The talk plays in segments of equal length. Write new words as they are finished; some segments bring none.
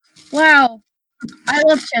Wow. I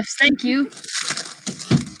love chips. Thank you.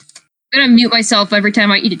 I'm gonna mute myself every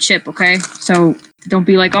time I eat a chip, okay? So don't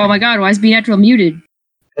be like, oh my god, why is Be Natural muted?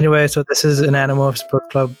 Anyway, so this is an Animorphs Book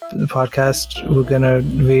Club podcast. We're gonna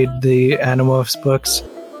read the Animorphs books,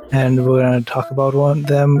 and we're gonna talk about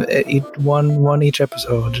one each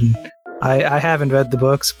episode. And I haven't read the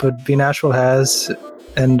books, but Be Natural has,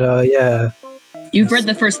 and yeah. You've read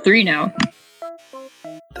the first 3 now.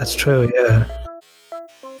 That's true, yeah.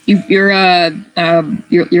 You're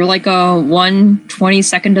like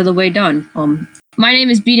 1/22 of the way done. My name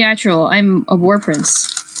is Be Natural. I'm a war prince.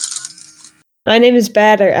 My name is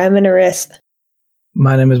Batter. I'm an arrest.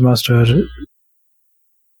 My name is Mustard.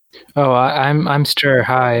 Oh, I'm Stir.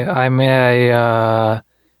 Hi, I'm a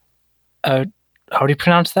how do you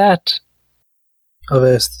pronounce that?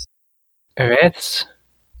 Arrest. Arrest?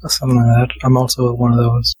 Something like that. I'm also one of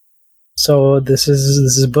those. So this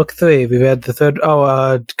is book 3. We read the third.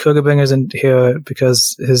 Kurgabing isn't here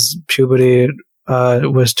because his puberty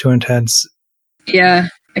was too intense. Yeah,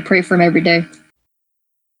 I pray for him every day.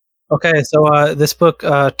 Okay, so this book,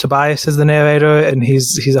 Tobias is the narrator, and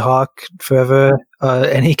he's a hawk forever,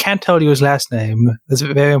 and he can't tell you his last name. That's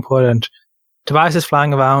very important. Tobias is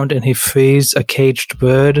flying around, and he frees a caged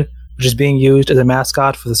bird, which is being used as a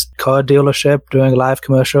mascot for this car dealership during a live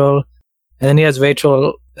commercial. And then he has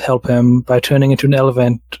Rachel help him by turning into an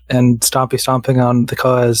elephant and stomping on the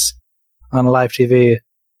cars on live TV.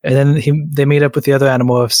 And then they meet up with the other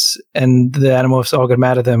Animorphs, and the Animorphs all get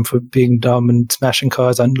mad at them for being dumb and smashing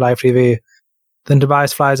cars on live TV. Then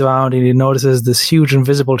Tobias flies around and he notices this huge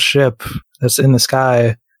invisible ship that's in the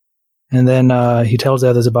sky. And then he tells the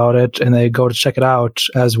others about it, and they go to check it out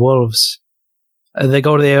as wolves. They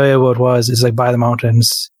go to the area where it was. It's like by the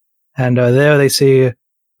mountains. And there they see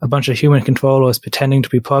a bunch of human controllers pretending to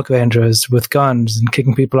be park rangers with guns and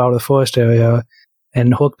kicking people out of the forest area.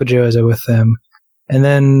 And Hork-Bajirs are with them. And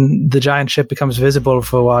then the giant ship becomes visible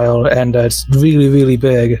for a while, and it's really, really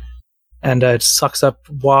big. And it sucks up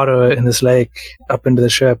water in this lake up into the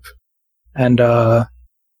ship. And then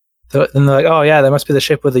they're like, oh yeah, that must be the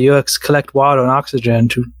ship where the Yeerks collect water and oxygen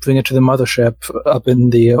to bring it to the mothership up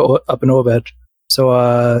in orbit.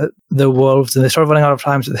 So the wolves, and they start running out of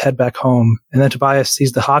time, so they head back home. And then Tobias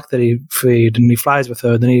sees the hawk that he freed, and he flies with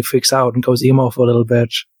her. Then he freaks out and goes emo for a little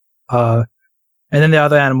bit. And then the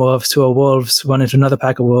other Animorphs, who are wolves, run into another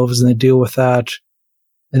pack of wolves, and they deal with that.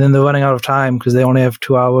 And then they're running out of time because they only have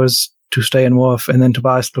 2 hours to stay in Morph. And then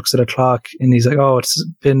Tobias looks at a clock, and he's like, oh, it's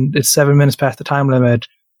 7 minutes past the time limit.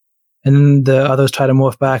 And then the others try to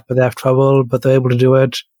morph back, but they have trouble, but they're able to do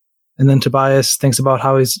it. And then Tobias thinks about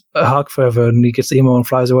how he's a hawk forever, and he gets emo and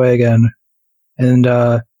flies away again. And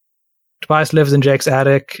Tobias lives in Jake's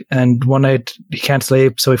attic, and one night he can't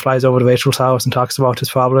sleep, so he flies over to Rachel's house and talks about his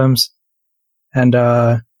problems. And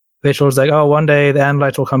Rachel's like, oh, one day the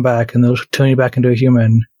Andalites will come back, and they'll turn you back into a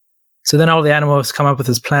human. So then all the Animorphs come up with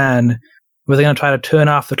this plan where they're going to try to turn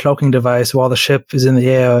off the cloaking device while the ship is in the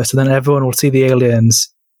air, so then everyone will see the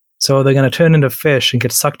aliens. So they're going to turn into fish and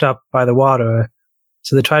get sucked up by the water.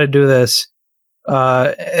 So they try to do this,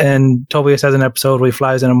 and Tobias has an episode where he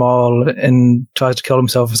flies in a mall and tries to kill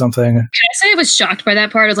himself or something. Can I say I was shocked by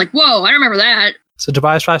that part? I was like, whoa, I remember that. So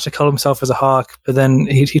Tobias tries to kill himself as a hawk, but then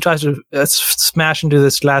he tries to smash into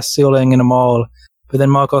this glass ceiling in a mall, but then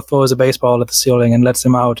Marco throws a baseball at the ceiling and lets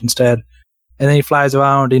him out instead. And then he flies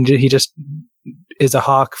around, and he just is a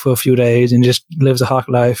hawk for a few days and just lives a hawk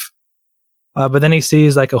life. But then he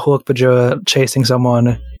sees like a Hork-Bajir chasing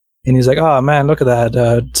someone, and he's like, oh man, look at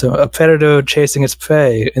that. So a predator chasing its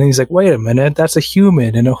prey. And he's like, wait a minute, that's a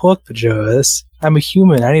human and a Hork-Bajir. I'm a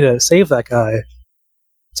human, I need to save that guy.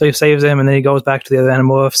 So he saves him, and then he goes back to the other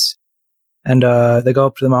Animorphs, and they go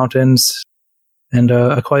up to the mountains and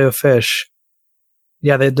acquire fish.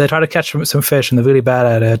 Yeah, they try to catch some fish, and they're really bad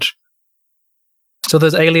at it. So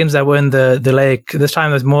there's aliens that were in the lake. This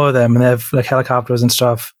time there's more of them, and they have like helicopters and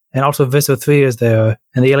stuff. And also Visser 3 is there,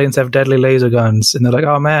 and the aliens have deadly laser guns. And they're like,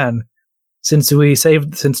 oh man, since Tobias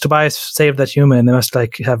saved that human, they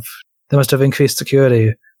must have increased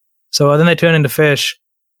security. So then they turn into fish.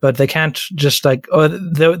 But they can't just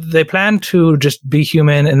they plan to just be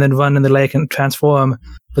human and then run in the lake and transform.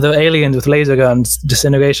 But they're aliens with laser guns,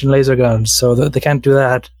 disintegration laser guns, so they can't do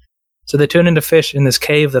that. So they turn into fish in this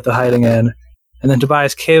cave that they're hiding in. And then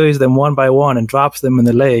Tobias carries them one by one and drops them in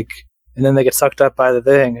the lake. And then they get sucked up by the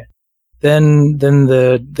thing. Then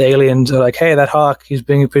the aliens are like, hey, that hawk, he's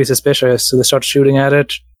being pretty suspicious. So they start shooting at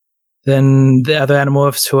it. Then the other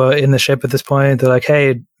Animorphs who are in the ship at this point, they're like,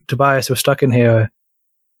 hey, Tobias, we're stuck in here.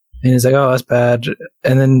 And he's like, oh, that's bad.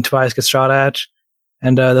 And then Tobias gets shot at.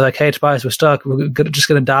 And they're like, hey, Tobias, we're stuck. We're just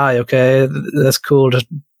going to die, okay? That's cool. Just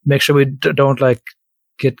make sure we don't like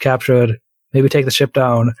get captured. Maybe take the ship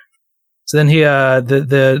down. So then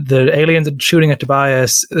the aliens are shooting at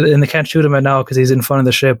Tobias, and they can't shoot him right now because he's in front of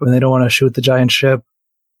the ship, and they don't want to shoot the giant ship.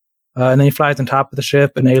 And then he flies on top of the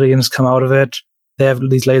ship, and aliens come out of it. They have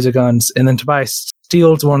these laser guns, and then Tobias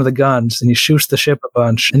steals one of the guns, and he shoots the ship a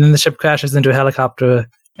bunch. And then the ship crashes into a helicopter,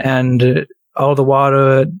 and all the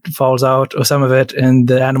water falls out, or some of it, and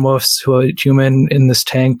the Animorphs who are human in this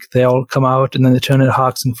tank, they all come out, and then they turn into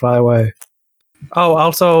hawks and fly away. Oh,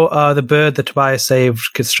 also, the bird that Tobias saved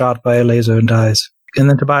gets shot by a laser and dies. And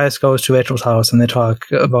then Tobias goes to Rachel's house, and they talk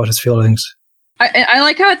about his feelings. I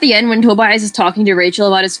like how at the end when Tobias is talking to Rachel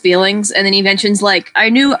about his feelings, and then he mentions, like, I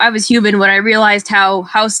knew I was human when I realized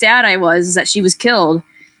how sad I was that she was killed.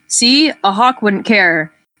 See, a hawk wouldn't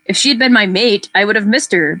care. If she had been my mate, I would have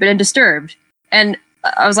missed her, been undisturbed. And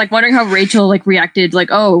I was, like, wondering how Rachel, like, reacted, like,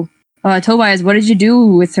 oh, Tobias, what did you do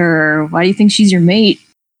with her? Why do you think she's your mate?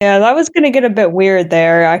 Yeah, that was going to get a bit weird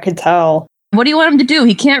there, I could tell. What do you want him to do?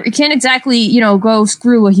 He can't exactly, go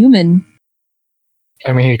screw a human.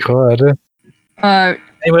 I mean, he could. Anyway,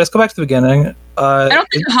 let's go back to the beginning. I don't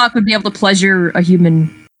think a hawk would be able to pleasure a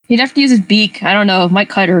human. He'd have to use his beak. I don't know. It might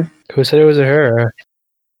cut her. Who said it was a her?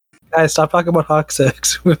 Guys, stop talking about hawk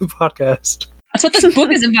sex with the podcast. That's what this book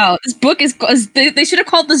is about. This book is... They should have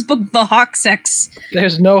called this book The Hawk Sex.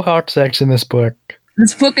 There's no hawk sex in this book.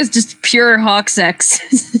 This book is just pure hawk sex.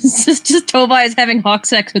 It's just Tobias having hawk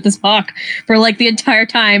sex with this hawk for, like, the entire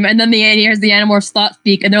time. And then he hears the Animorphs thought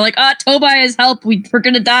speak. And they're like, Tobias, help. We're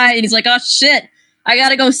going to die. And he's like, oh, shit. I got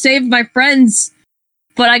to go save my friends.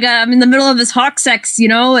 But I'm in the middle of this hawk sex,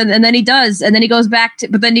 And then he does. And then he goes back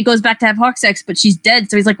to have hawk sex. But she's dead.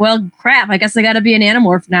 So he's like, well, crap. I guess I got to be an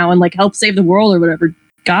Animorph now and, like, help save the world or whatever.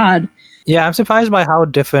 God. Yeah, I'm surprised by how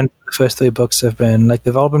different the first three books have been. Like,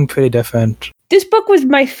 they've all been pretty different. This book was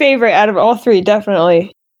my favorite out of all three,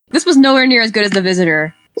 definitely. This was nowhere near as good as The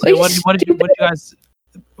Visitor. So what did you guys...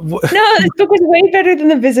 No, this book was way better than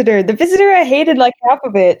The Visitor. The Visitor, I hated like half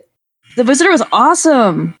of it. The Visitor was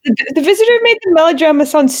awesome. The Visitor made the melodrama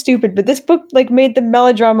sound stupid, but this book like made the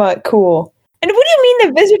melodrama cool. And what do you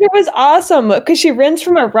mean The Visitor was awesome? Because she runs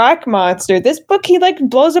from a rock monster. This book, he like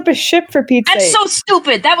blows up a ship for Pete's sake. That's so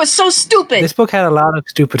stupid. That was so stupid. This book had a lot of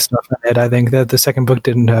stupid stuff in it, I think, that the second book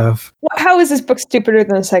didn't have. How is this book stupider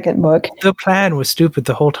than the second book? The plan was stupid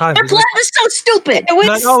the whole time. Their plan was so stupid. It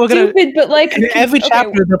was stupid, but like... In every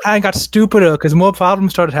chapter, the plan got stupider because more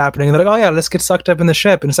problems started happening. And they're like, oh yeah, let's get sucked up in the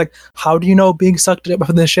ship. And it's like, how do you know being sucked up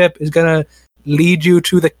in the ship is going to lead you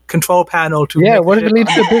to the control panel to what if it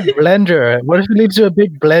leads to a big blender? What if it leads to a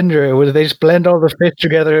big blender where they just blend all the fish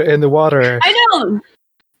together in the water? I know.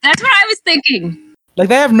 That's what I was thinking. Like,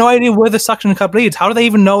 they have no idea where the suction cup leads. How do they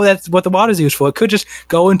even know that's what the water's used for? It could just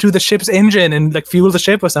go into the ship's engine and like fuel the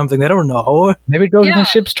ship or something. They don't know. Maybe it goes in the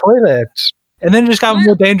ship's toilet. And then it just got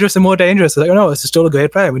more dangerous and more dangerous. It's like, oh no, this is still a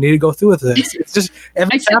great plan. We need to go through with this. It's just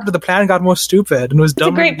every chapter the plan got more stupid and was dumb.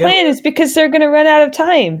 It's a great plan. It's because they're going to run out of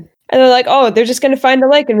time. And they're like, oh, they're just going to find a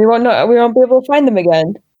lake and we won't be able to find them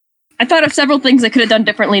again. I thought of several things they could have done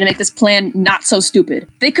differently to make this plan not so stupid.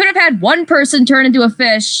 They could have had one person turn into a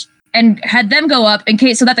fish and had them go up in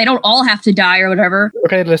case so that they don't all have to die or whatever.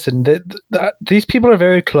 Okay, listen, these people are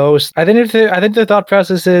very close. I think the thought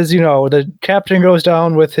process is, the captain goes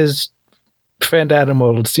down with his friend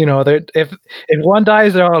animals. If one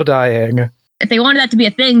dies, they're all dying. If they wanted that to be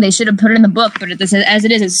a thing, they should have put it in the book. But as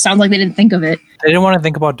it is, it sounds like they didn't think of it. They didn't want to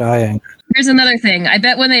think about dying. Here's another thing. I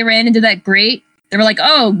bet when they ran into that grate, they were like,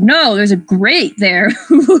 oh, no, there's a grate there.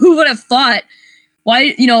 Who would have thought?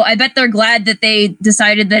 Why, I bet they're glad that they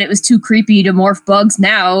decided that it was too creepy to morph bugs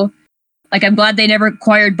now. Like, I'm glad they never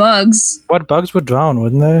acquired bugs. What, bugs would drown,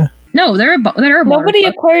 wouldn't they? No, they're Nobody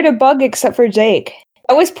acquired a bug except for Jake.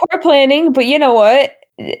 It was poor planning, but you know what?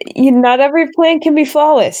 Not every plan can be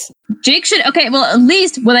flawless. Jake should... Okay, well, at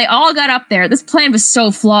least when they all got up there, this plan was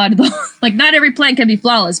so flawed, though. Like, not every plan can be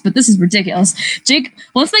flawless, but this is ridiculous. Jake,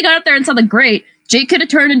 once they got up there and saw the grate, Jake could have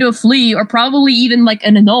turned into a flea or probably even, like,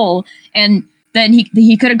 an anole, and then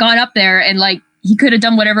he could have gone up there and, like, he could have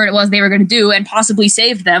done whatever it was they were going to do and possibly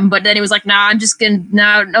saved them, but then he was like, nah, I'm just going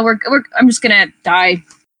to... I'm just going to die.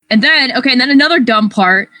 And then another dumb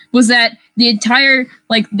part was that the entire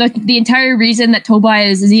reason that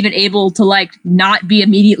Tobias is even able to like not be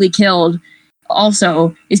immediately killed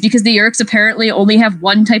also is because the Yeerks apparently only have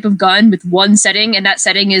one type of gun with one setting, and that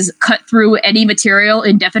setting is cut through any material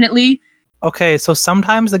indefinitely. Okay, so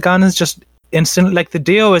sometimes the gun is just instant, like the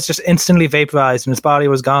Dio is just instantly vaporized and his body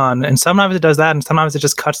was gone, and sometimes it does that, and sometimes it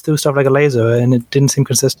just cuts through stuff like a laser, and it didn't seem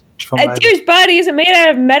consistent. Dio's body isn't made out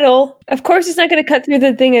of metal. Of course, it's not going to cut through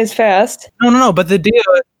the thing as fast. No, but the Dio,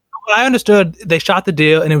 Well, I understood they shot the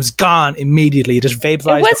deer and it was gone immediately. It just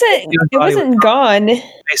vaporized. It wasn't gone.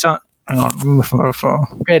 Based on,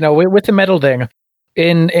 Okay, no, with the metal thing.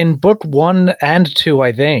 In book 1 and 2,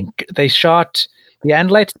 I think, they shot the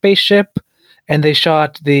Andalite spaceship and they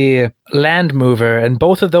shot the Land Mover, and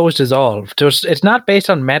both of those dissolved. It's not based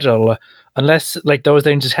on metal, unless like those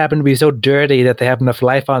things just happen to be so dirty that they have enough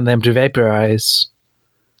life on them to vaporize.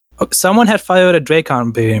 someone had fired a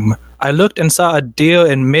Dracon beam. I looked and saw a deer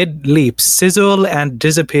in mid-leap sizzle and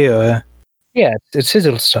disappear. Yeah, it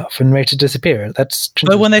sizzles stuff and makes it disappear.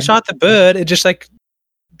 But when they shot the bird, it just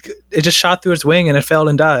shot through its wing and it fell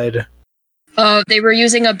and died. They were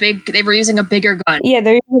using a bigger gun. Yeah,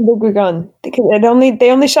 they're using a bigger gun. They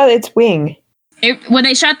only shot its wing. When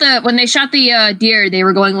they shot the deer, they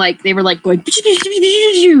were going.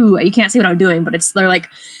 You can't see what I'm doing, but they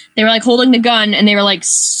were like holding the gun and they were like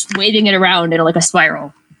waving it around in like a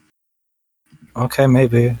spiral. Okay,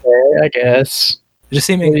 maybe. Yeah, I guess. It just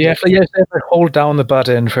seemed you have to hold down the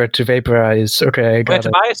button for it to vaporize. Okay, got it.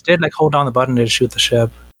 Tobias did like hold down the button to shoot the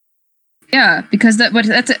ship. Yeah, because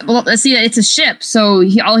let's see, it's a ship, so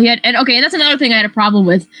he had, and okay, that's another thing I had a problem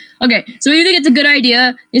with. Okay, so you think it's a good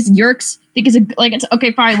idea? It's Yeerks. Think it's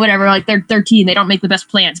okay, fine, whatever. Like they're 13, they don't make the best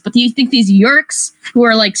plans. But do you think these Yeerks who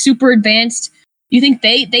are like super advanced? You think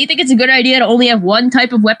they think it's a good idea to only have one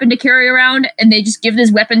type of weapon to carry around, and they just give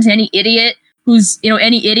this weapon to any idiot who's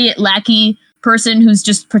any idiot lackey person who's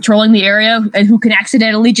just patrolling the area and who can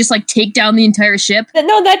accidentally just like take down the entire ship?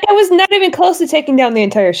 No, that was not even close to taking down the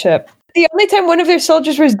entire ship. The only time one of their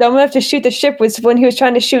soldiers was dumb enough to shoot the ship was when he was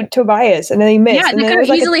trying to shoot Tobias, and then he missed. Yeah, and then it was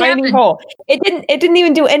like a tiny hole. It didn't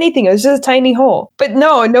even do anything. It was just a tiny hole. But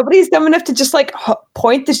no, nobody's dumb enough to just like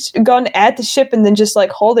point the gun at the ship and then just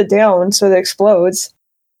like hold it down so that it explodes.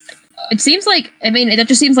 It seems like, that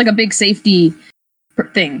just seems like a big safety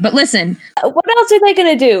thing. But listen, what else are they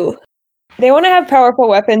gonna do? They want to have powerful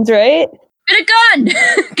weapons, right? Get a gun.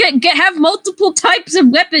 Have multiple types of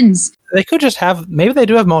weapons. They could just have, maybe they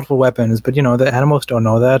do have multiple weapons, but the animals don't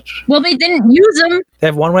know that. Well, they didn't use them. They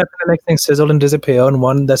have one weapon that makes things sizzle and disappear, and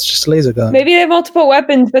one that's just a laser gun. Maybe they have multiple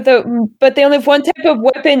weapons, but they only have one type of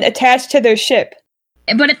weapon attached to their ship.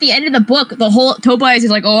 But at the end of the book, the whole Tobias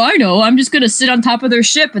is like, oh, I know, I'm just going to sit on top of their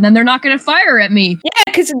ship, and then they're not going to fire at me. Yeah,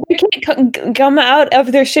 because they can't come out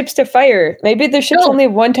of their ships to fire. Maybe their ships only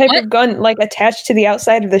have one type of gun, like, attached to the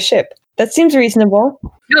outside of the ship. That seems reasonable.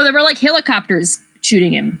 No, there were, like, helicopters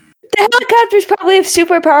shooting him. The helicopters probably have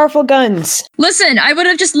super powerful guns. Listen, I would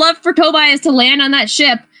have just loved for Tobias to land on that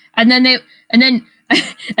ship, and then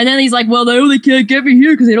he's like, well, they only can't get me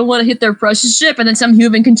here because they don't want to hit their precious ship. And then some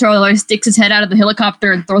human controller sticks his head out of the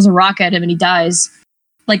helicopter and throws a rock at him, and he dies.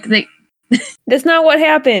 That's not what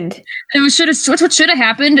happened. That's what should have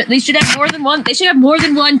happened. They should have more than one. They should have more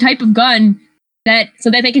than one type of gun so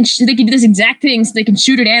that they can do this exact thing. So they can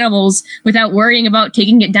shoot at animals without worrying about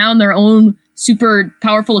taking it down their own super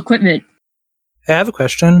powerful equipment. I have a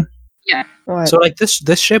question. Yeah. What? So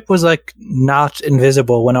this ship was like not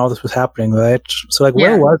invisible when all this was happening, right? So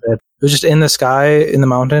where was it? It was just in the sky, in the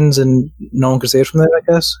mountains, and no one could see it from there, I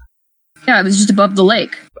guess? Yeah, it was just above the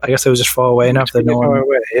lake. I guess it was just far away enough that no one... Far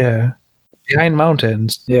away, yeah. Behind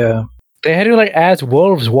mountains. Yeah. They had to, as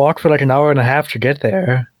wolves, walk for an hour and a half to get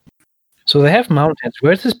there. So they have mountains.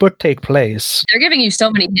 Where does this book take place? They're giving you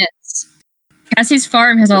so many hints. Cassie's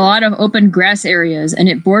farm has a lot of open grass areas, and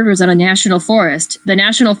it borders on a national forest. The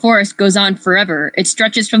national forest goes on forever. It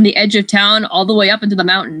stretches from the edge of town all the way up into the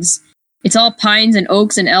mountains. It's all pines and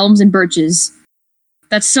oaks and elms and birches.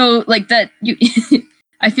 That's so,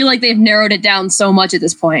 I feel like they've narrowed it down so much at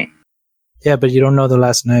this point. Yeah, but you don't know the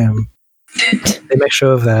last name. They make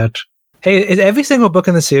sure of that. Hey, is every single book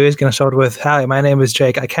in the series going to start with, hi, my name is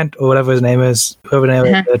Jake. I can't, or whatever his name is, whoever the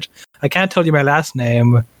name is it. I can't tell you my last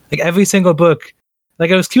name. Every single book.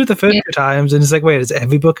 It was cute the first few times, and it's like, wait, is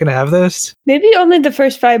every book going to have this? Maybe only the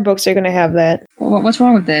first 5 books are going to have that. What's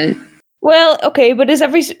wrong with that? Well, okay, but is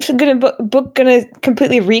every book going to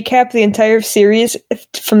completely recap the entire series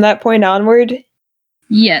from that point onward?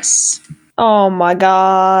 Yes. Oh my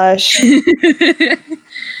gosh.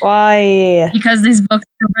 Why? Because these books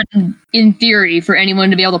are written in theory for anyone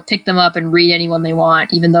to be able to pick them up and read anyone they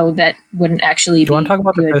want, even though that wouldn't actually be. Do you want to talk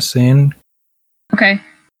about the first scene? Okay.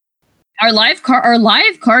 Are live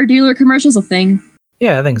car dealer commercials a thing?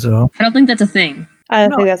 Yeah, I think so. I don't think that's a thing. I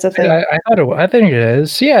don't think that's a thing. I think it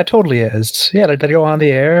is. Yeah, it totally is. Yeah, they go on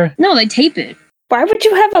the air. No, they tape it. Why would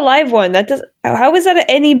you have a live one? How is that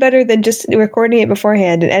any better than just recording it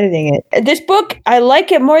beforehand and editing it? This book, I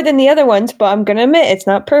like it more than the other ones, but I'm gonna admit it's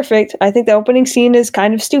not perfect. I think the opening scene is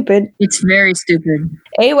kind of stupid. It's very stupid.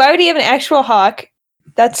 Why would he have an actual hawk?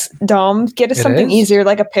 That's dumb. Get us It something is? easier,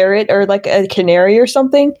 like a parrot or like a canary or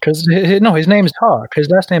something. Because no, his name's Hawk. His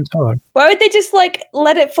last name's Hawk. Why would they just like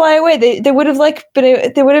let it fly away? They would have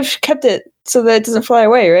they would have kept it so that it doesn't fly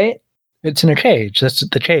away, right? It's in a cage. That's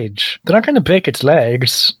the cage. They're not going to break its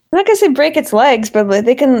legs. I'm not gonna say break its legs, but like,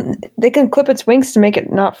 they can clip its wings to make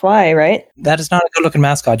it not fly, right? That is not a good looking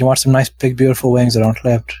mascot. You want some nice, big, beautiful wings that aren't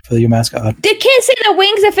clipped for your mascot. They can't say the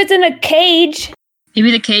wings if it's in a cage.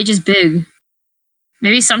 Maybe the cage is big.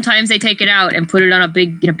 Maybe sometimes they take it out and put it on a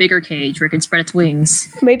bigger cage where it can spread its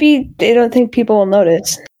wings. Maybe they don't think people will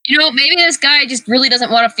notice. You know, maybe this guy just really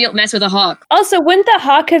doesn't want to mess with a hawk. Also, wouldn't the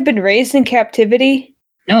hawk have been raised in captivity?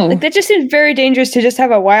 No. Like that just seems very dangerous to just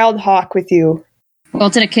have a wild hawk with you. Well,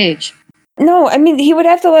 it's in a cage. No, I mean he would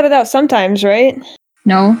have to let it out sometimes, right?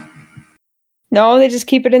 No. No, they just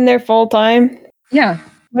keep it in there full time. Yeah.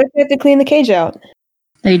 What if they have to clean the cage out?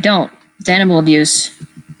 They don't. It's animal abuse.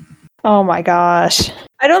 Oh my gosh.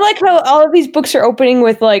 I don't like how all of these books are opening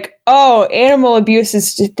with like, oh, animal abuse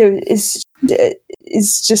is just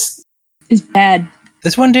It's bad.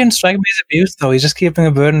 This one didn't strike me as abuse, though. He's just keeping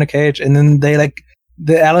a bird in a cage, and then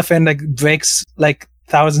the elephant breaks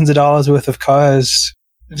thousands of dollars worth of cars,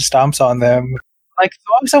 and stomps on them.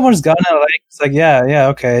 Throwing someone's gun in a lake, it's yeah,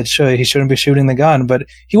 okay, sure, he shouldn't be shooting the gun, but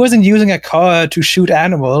he wasn't using a car to shoot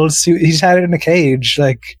animals. He just had it in a cage,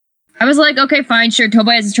 I was like, okay, fine, sure.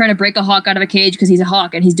 Tobias is trying to break a hawk out of a cage because he's a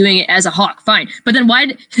hawk and he's doing it as a hawk. Fine. But then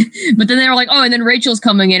but then they were like, oh, and then Rachel's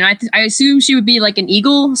coming in. I assume she would be like an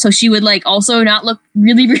eagle. So she would also not look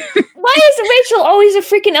really. Why is Rachel always a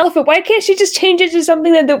freaking elephant? Why can't she just change it to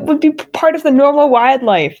something that would be part of the normal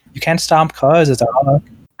wildlife? You can't stomp cars as a hawk.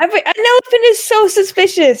 An elephant is so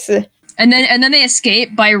suspicious. And then they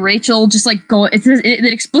escape by Rachel just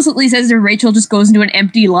it explicitly says that Rachel just goes into an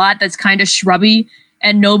empty lot that's kind of shrubby.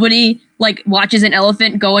 And nobody watches an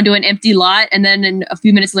elephant go into an empty lot, and then a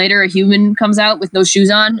few minutes later, a human comes out with no shoes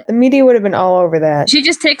on. The media would have been all over that. She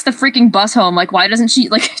just takes the freaking bus home. Why doesn't she?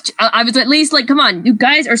 I was at least come on, you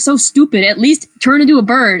guys are so stupid. At least turn into a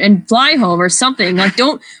bird and fly home or something.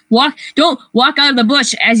 Don't walk out of the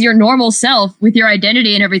bush as your normal self with your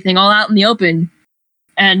identity and everything all out in the open,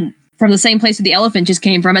 and from the same place where the elephant just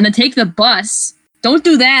came from, and then take the bus. Don't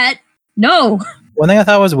do that. No. One thing I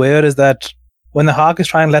thought was weird is that when the hawk is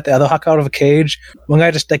trying to let the other hawk out of a cage, one guy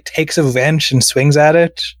just takes a wrench and swings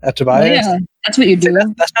at Tobias. Yeah, that's what you do.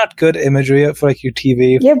 That's not good imagery for your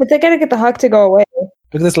TV. Yeah, but they gotta get the hawk to go away. Look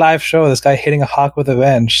at this live show. This guy hitting a hawk with a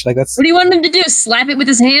wrench. That's. What do you want him to do? Slap it with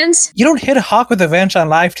his hands? You don't hit a hawk with a wrench on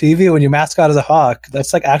live TV when your mascot is a hawk.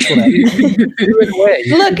 That's actual.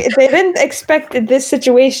 Look, they didn't expect this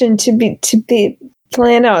situation to be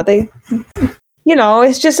planned out.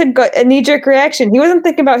 It's just a knee-jerk reaction. He wasn't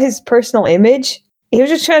thinking about his personal image. He was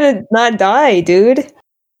just trying to not die, dude.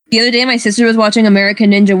 The other day, my sister was watching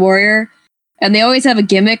American Ninja Warrior, and they always have a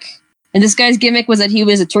gimmick. And this guy's gimmick was that he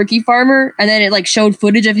was a turkey farmer, and then it showed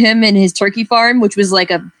footage of him in his turkey farm, which was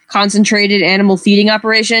a concentrated animal feeding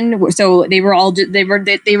operation. So they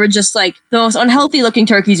were just the most unhealthy looking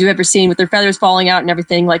turkeys you've ever seen, with their feathers falling out and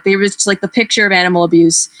everything. They were just the picture of animal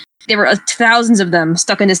abuse. There were thousands of them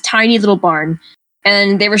stuck in this tiny little barn.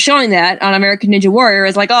 And they were showing that on American Ninja Warrior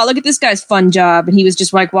as oh, look at this guy's fun job. And he was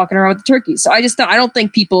just walking around with the turkeys. So I just thought, I don't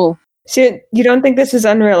think people... So you don't think this is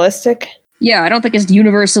unrealistic? Yeah, I don't think it's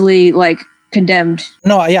universally condemned.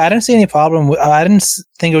 No, yeah, I didn't see any problem. I didn't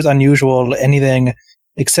think it was unusual, anything,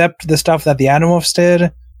 except the stuff that the Animorphs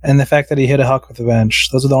did and the fact that he hit a hawk with a wrench.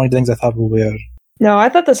 Those are the only things I thought were weird. No, I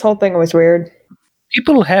thought this whole thing was weird.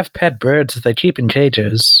 People have pet birds that they keep in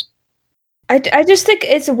cages. I just think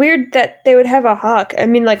it's weird that they would have a hawk. I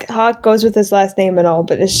mean, hawk goes with his last name and all,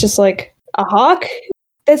 but it's just a hawk?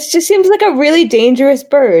 That just seems like a really dangerous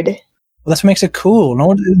bird. Well, that's what makes it cool. No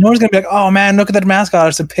one's going to be oh man, look at that mascot.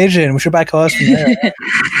 It's a pigeon. We should buy cars from there.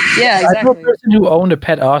 Yeah, exactly. I know a person who owned a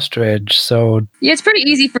pet ostrich, so... Yeah, it's pretty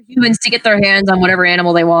easy for humans to get their hands on whatever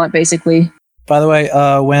animal they want, basically. By the way,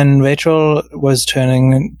 when Rachel was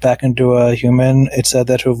turning back into a human, it said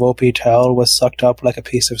that her Volpe tail was sucked up like a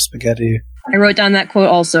piece of spaghetti. I wrote down that quote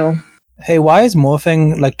also. Hey, why is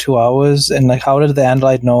morphing 2 hours? And how did the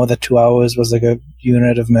Andalite know that 2 hours was a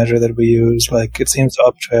unit of measure that we use? It seems so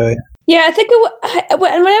arbitrary. Yeah, I think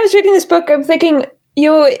when I was reading this book, I'm thinking,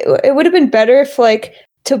 it would have been better if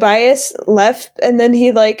Tobias left and then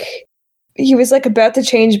he was about to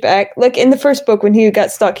change back. In the first book when he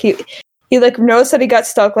got stuck, he noticed that he got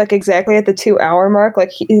stuck exactly at the 2 hour mark.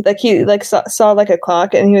 He saw a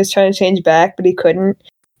clock and he was trying to change back, but he couldn't.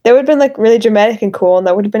 That would have been really dramatic and cool, and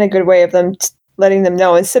that would have been a good way of them letting them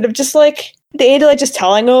know instead of just the Andalite just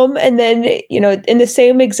telling them, and then in the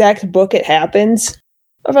same exact book it happens.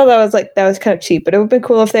 I thought that was kind of cheap, but it would have been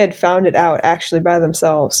cool if they had found it out actually by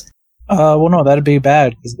themselves. Well, no, that'd be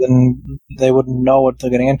bad because then they wouldn't know what they're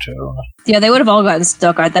getting into. Yeah, they would have all gotten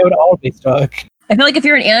stuck. I They would all be stuck. feel like if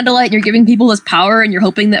you're an Andalite and you're giving people this power and you're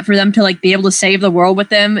hoping that for them to like be able to save the world with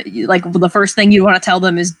them, like the first thing you want to tell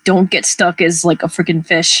them is don't get stuck as like a freaking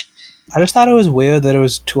fish. I just thought it was weird that it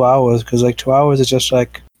was 2 hours because like 2 hours is just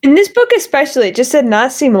like In this book especially, it just did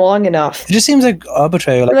not seem long enough. it just seems like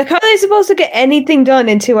arbitrary. Like, how are they supposed to get anything done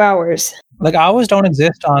in 2 hours? Like hours don't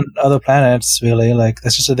exist on other planets, really. Like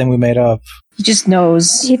that's just a thing we made up. He just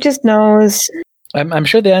knows. He just knows. I'm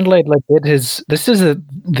sure the Andalite like did his. This is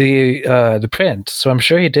the print, so I'm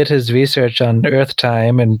sure he did his research on Earth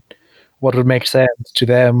time and what would make sense to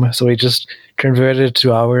them. So he just converted it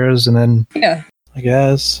to hours, and then Yeah. I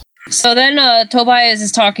guess. So then Tobias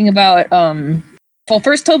is talking about well,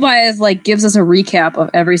 first Tobias like gives us a recap of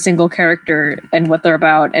every single character and what they're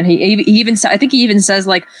about, and he even I think he even says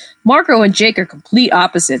like Marco and Jake are complete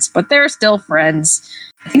opposites, but they're still friends.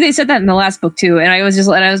 I think they said that in the last book too, and I was just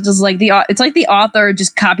like it's like the author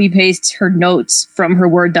just copy pastes her notes from her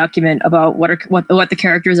Word document about what the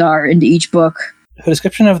characters are into each book. Her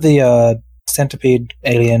description of the centipede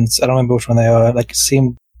aliens, I don't remember which one they are, like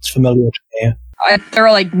seemed familiar to me.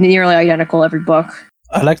 They're like nearly identical every book.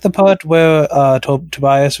 I like the part where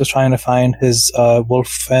Tobias was trying to find his wolf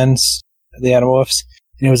friends, the Animorphs,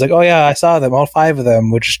 and he was like, "Oh yeah, I saw them. All 5 of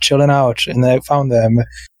them were just chilling out, and I found them."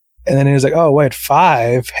 And then he was like, "Oh wait,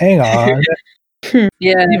 5? Hang on."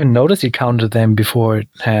 Yeah, I didn't even notice he counted them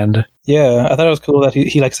beforehand. Yeah, I thought it was cool that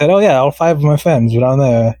he like said, "Oh yeah, all 5 of my friends were down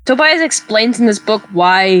there." Tobias explains in this book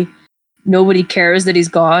why nobody cares that he's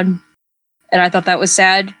gone, and I thought that was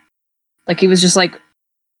sad. Like he was just like,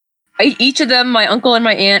 each of them, my uncle and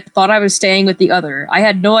my aunt, thought I was staying with the other. I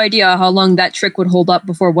had no idea how long that trick would hold up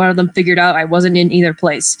before one of them figured out I wasn't in either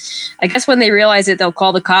place. I guess when they realize it, they'll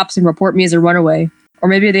call the cops and report me as a runaway. Or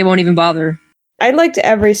maybe they won't even bother. I liked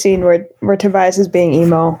every scene where Tobias is being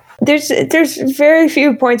emo. There's very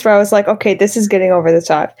few points where I was like, okay, this is getting over the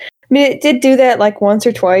top. I mean, it did do that like once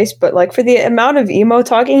or twice, but like for the amount of emo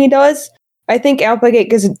talking he does, I think Applegate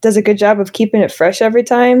does a good job of keeping it fresh every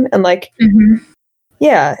time. And like,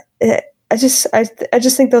 yeah, I just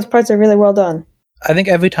think those parts are really well done. I think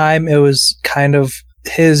every time it was kind of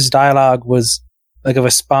his dialogue was like a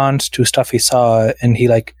response to stuff he saw, and he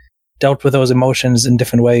like dealt with those emotions in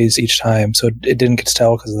different ways each time, so it didn't get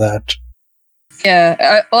stale because of that.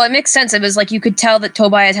 Yeah, well, it makes sense. It was like you could tell that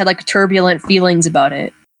Tobias had like turbulent feelings about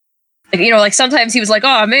it. Like, you know, like sometimes he was like,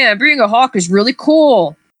 "Oh man, being a hawk is really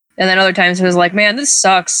cool," and then other times he was like, "Man, this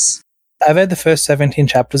sucks." I read the first 17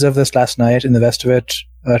 chapters of this last night and the rest of it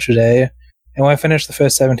today, and when I finished the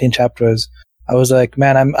first 17 chapters, I was like,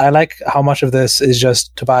 man, I like how much of this is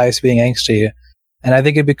just Tobias being angsty. And I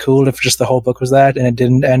think it'd be cool if just the whole book was that, and it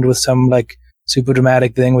didn't end with some like super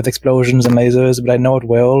dramatic thing with explosions and lasers. But I know it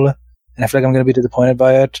will, and I feel like I'm going to be disappointed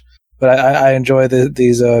by it. But I enjoy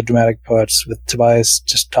these dramatic parts with Tobias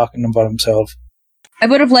just talking about himself. I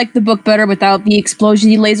would have liked the book better without the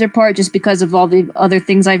explosiony laser part, just because of all the other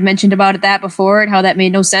things I've mentioned about that before and how that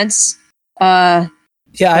made no sense. Yeah,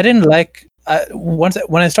 I didn't like. When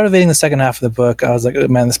I started reading the second half of the book, I was like,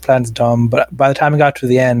 man, this plan's dumb. But by the time I got to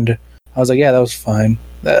the end, I was like, yeah, that was fine.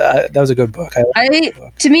 That was a good book.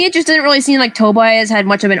 To me, it just didn't really seem like Tobias had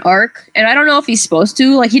much of an arc, and I don't know if he's supposed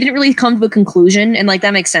to. Like, he didn't really come to a conclusion, and like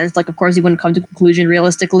that makes sense. Like, of course, he wouldn't come to a conclusion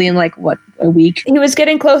realistically in like a week. He was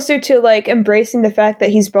getting closer to like embracing the fact that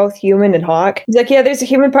he's both human and hawk. He's like, yeah, there's a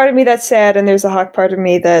human part of me that's sad, and there's a hawk part of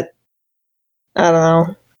me that I don't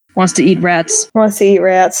know, Wants to eat rats. wants to eat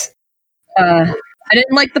rats. I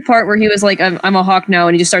didn't like the part where he was like, I'm a hawk now,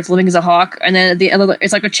 and he just starts living as a hawk. And then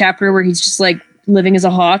it's like a chapter where he's just like living as a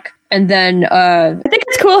hawk. And then I think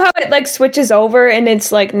it's cool how it like switches over, and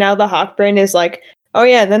it's like now the hawk brain is like, oh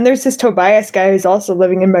yeah, and then there's this Tobias guy who's also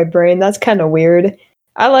living in my brain. That's kind of weird.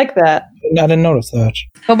 I like that. I didn't notice that.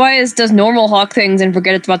 Tobias does normal hawk things and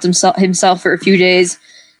forgets about himself for a few days,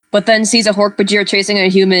 but then sees a Hork-Bajir chasing a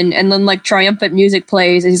human, and then like triumphant music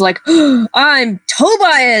plays, and he's like, oh, I'm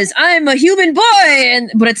Tobias! I'm a human boy!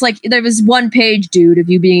 But it's like, there was one page, dude, of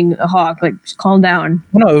you being a hawk. Like, just calm down.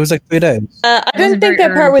 No, it was like 3 days. I didn't think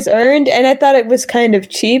that part was earned, and I thought it was kind of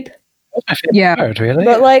cheap. That's my favorite Yeah. part, really.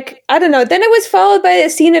 But like, I don't know. Then it was followed by a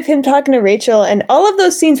scene of him talking to Rachel, and all of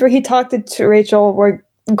those scenes where he talked to Rachel were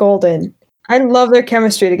golden. I love their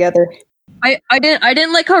chemistry together. I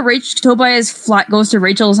didn't like how Tobias goes to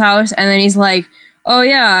Rachel's house, and then he's like, oh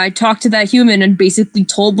yeah, I talked to that human and basically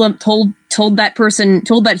told that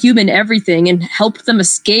human everything and helped them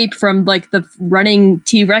escape from like the running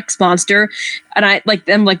T-Rex monster. And I like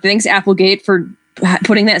them, like, thanks Applegate for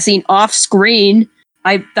putting that scene off screen.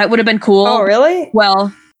 That would have been cool. Oh, really?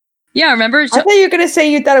 Well, yeah, remember? I thought you were gonna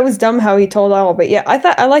say you thought it was dumb how he told all, but yeah,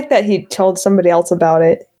 I like that he told somebody else about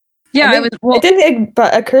it. Yeah, it didn't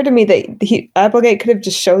occur to me that Applegate could have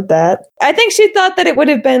just showed that. I think she thought that it would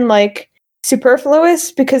have been like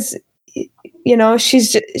superfluous because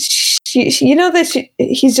he's just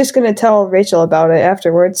going to tell Rachel about it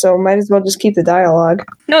afterwards, so might as well just keep the dialogue.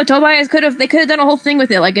 No, Tobias could have done a whole thing with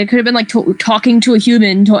it. Like it could have been like talking to a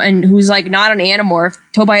human and who's like not an animorph.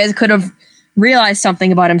 Tobias could have realized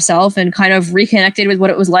something about himself and kind of reconnected with what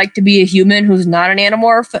it was like to be a human who's not an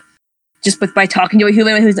animorph. Just by talking to a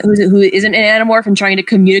human who isn't an animorph and trying to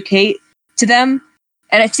communicate to them.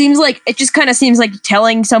 And it just kind of seems like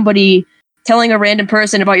telling a random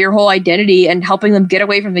person about your whole identity and helping them get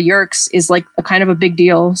away from the Yeerks is like a kind of a big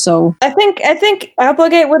deal. So I think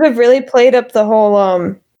Applegate would have really played up the whole,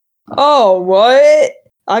 oh, what?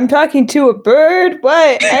 I'm talking to a bird?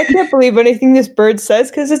 What? I can't believe anything this bird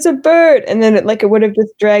says because it's a bird. And then it would have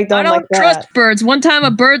just dragged on like that. I don't trust birds. One time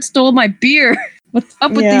a bird stole my beer. What's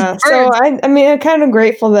up with these birds? So I mean, I'm kind of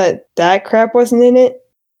grateful that crap wasn't in it.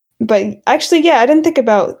 But actually, yeah, I didn't think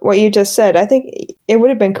about what you just said. I think it would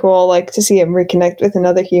have been cool, like, to see him reconnect with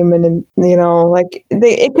another human, and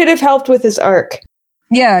it could have helped with his arc.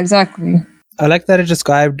 Yeah, exactly. I like that it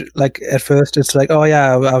described, like, at first it's like, oh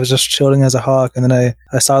yeah, I was just chilling as a hawk, and then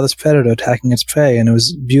I saw this predator attacking its prey, and it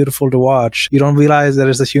was beautiful to watch. You don't realize that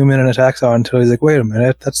it's a human and attacks on until he's like, wait a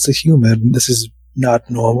minute, that's the human. This is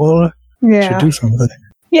not normal. Yeah. Should do something.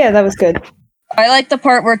 Yeah, that was good. I like the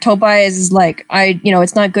part where Tobias is like,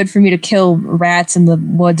 it's not good for me to kill rats in the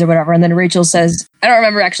woods or whatever. And then Rachel says, I don't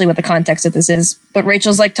remember actually what the context of this is, but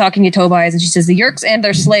Rachel's like talking to Tobias and she says, the Yeerks and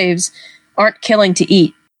their slaves aren't killing to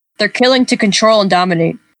eat. They're killing to control and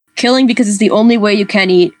dominate. Killing because it's the only way you can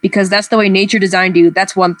eat, because that's the way nature designed you.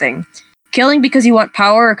 That's one thing. Killing because you want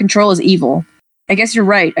power or control is evil. I guess you're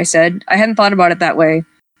right, I said. I hadn't thought about it that way.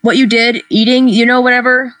 What you did, eating,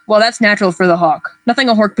 whatever, well, that's natural for the hawk. Nothing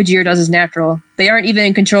a Hork-Bajir does is natural. They aren't even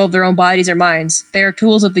in control of their own bodies or minds. They are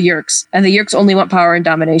tools of the Yeerks, and the Yeerks only want power and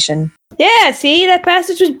domination. Yeah, see? That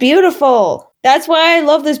passage was beautiful. That's why I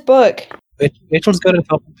love this book. Rachel's good at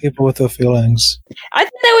helping people with their feelings. I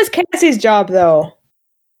think that was Cassie's job, though.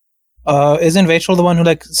 Isn't Rachel the one who,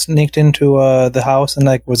 like, sneaked into the house and,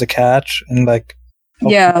 like, was a cat and, like,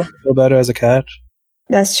 helped feel better as a cat?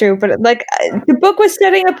 That's true, but like the book was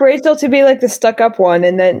setting up Rachel to be like the stuck-up one,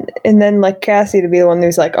 and then like Cassie to be the one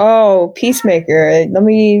who's like, "Oh, peacemaker, let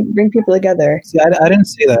me bring people together." See, I didn't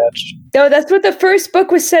see that. No, that's what the first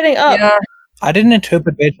book was setting up. Yeah. I didn't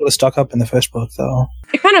interpret Rachel as stuck-up in the first book, though.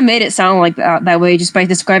 It kind of made it sound like that way, just by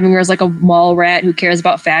describing her as like a mall rat who cares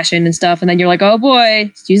about fashion and stuff, and then you're like, "Oh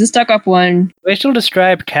boy, she's a stuck-up one." Rachel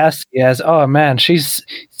described Cassie as, "Oh man, she's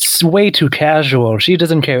way too casual. She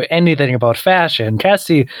doesn't care anything about fashion.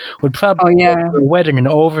 Cassie would probably go to a wedding in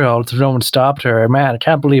overalls if no one stopped her. Man, I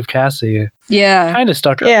can't believe Cassie." Yeah. Kind of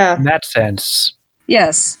stuck her in that sense.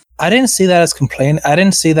 Yes. I didn't see that as complaint. I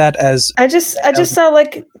didn't see that as... I just saw,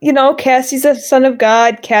 like, Cassie's a son of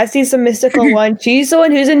God. Cassie's a mystical one. She's the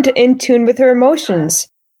one who's in tune with her emotions.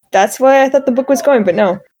 That's why I thought the book was going, but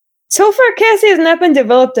no. So far, Cassie has not been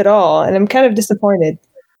developed at all, and I'm kind of disappointed.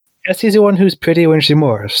 Cassie's the one who's pretty when she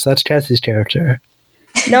morphs. That's Cassie's character.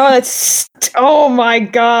 No, that's... Oh my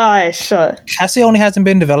gosh. Cassie only hasn't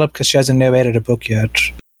been developed because she hasn't narrated a book yet.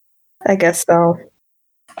 I guess so.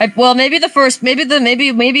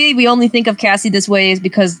 Maybe we only think of Cassie this way is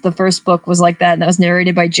because the first book was like that, and that was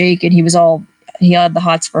narrated by Jake, and he had the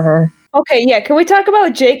hots for her. Okay, yeah. Can we talk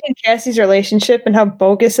about Jake and Cassie's relationship and how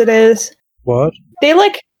bogus it is? What? There's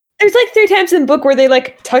like 3 times in the book where they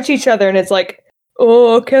like touch each other, and it's like,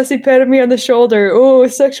 oh, Cassie patted me on the shoulder. Oh,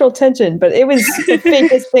 sexual tension. But it was the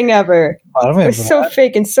fakest thing ever. I don't remember. It was so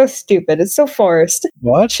fake and so stupid. It's so forced.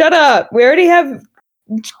 What? Shut up. We already have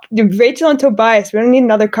Rachel and Tobias. We don't need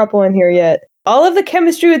another couple in here yet. All of the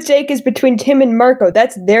chemistry with Jake is between Tim and Marco.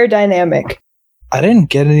 That's their dynamic. I didn't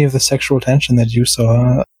get any of the sexual tension that you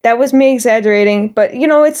saw. That was me exaggerating, but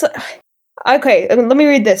it's... Okay, let me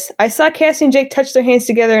read this. I saw Cassie and Jake touch their hands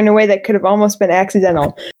together in a way that could have almost been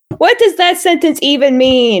accidental. What does that sentence even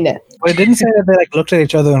mean? Well, it didn't say that they like looked at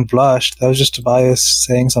each other and blushed. That was just Tobias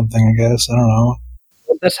saying something, I guess. I don't know.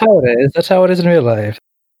 That's how it is. That's how it is in real life.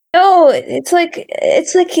 No, it's like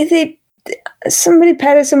somebody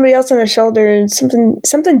patted somebody else on the shoulder and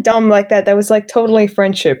something dumb like that was like totally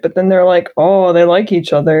friendship, but then they're like, oh, they like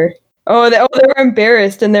each other. They were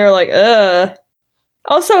embarrassed and they're like, ugh.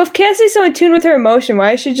 Also, if Cassie's so in tune with her emotion,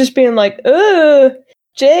 why is she just being like,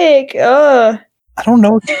 Jake, I don't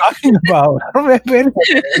know what you're talking about. I don't remember any of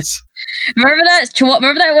this.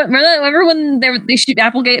 Remember when they shoot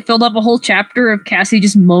Applegate filled up a whole chapter of Cassie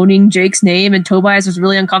just moaning Jake's name, and Tobias was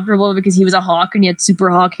really uncomfortable because he was a hawk and he had super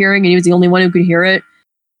hawk hearing, and he was the only one who could hear it.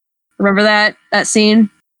 Remember that scene?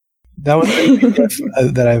 That was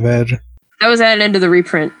that I read. That was added into the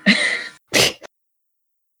reprint.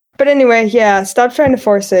 But anyway, yeah, stop trying to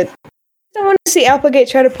force it. I want to see Applegate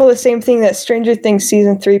try to pull the same thing that Stranger Things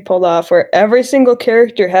Season 3 pulled off, where every single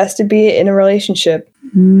character has to be in a relationship.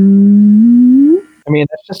 I mean,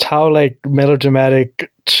 that's just how, like,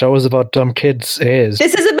 melodramatic shows about dumb kids is.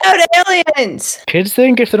 This is about aliens! Kids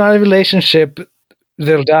think if they're not in a relationship,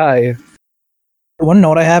 they'll die. One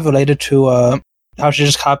note I have related to how she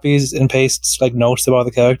just copies and pastes like notes about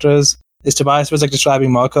the characters is Tobias was like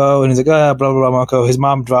describing Marco, and he's like, oh, blah, blah, blah, Marco, his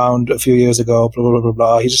mom drowned a few years ago, blah, blah, blah, blah,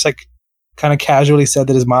 blah. He just like kind of casually said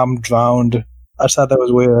that his mom drowned. I just thought that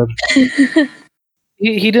was weird.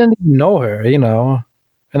 He didn't even know her, you know.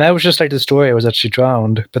 And that was just like the story was that she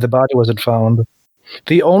drowned, but the body wasn't found.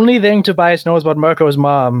 The only thing Tobias knows about Marco's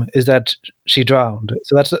mom is that she drowned.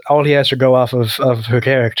 So that's all he has to go off of her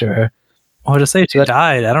character. Or to say she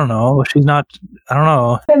died, I don't know. She's not, I don't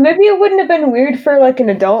know. Maybe it wouldn't have been weird for like an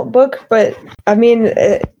adult book, but I mean,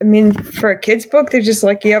 for a kid's book, they're just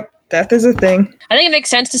like, yep, death is a thing. I think it makes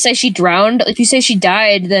sense to say she drowned. If you say she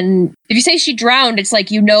died, then if you say she drowned, it's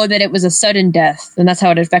like you know that it was a sudden death, and that's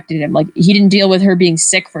how it affected him. Like he didn't deal with her being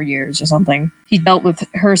sick for years or something. He dealt with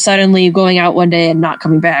her suddenly going out one day and not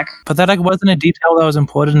coming back. But that like wasn't a detail that was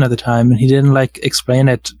important at the time, and he didn't like explain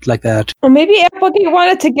it like that. Well, maybe Applegate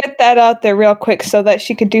wanted to get that out there real quick so that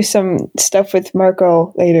she could do some stuff with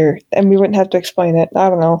Marco later, and we wouldn't have to explain it. I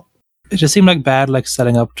don't know. It just seemed like bad like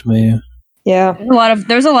setting up to me. Yeah.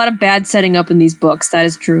 There's a lot of bad setting up in these books. That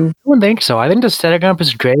is true. I don't think so. I think the setting up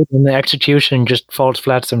is great and the execution just falls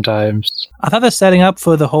flat sometimes. I thought the setting up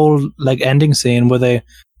for the whole like ending scene where they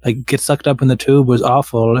like get sucked up in the tube was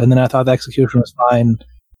awful, and then I thought the execution was fine.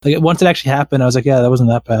 Like once it actually happened, I was like, yeah, that wasn't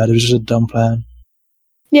that bad. It was just a dumb plan.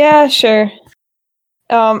 Yeah, sure.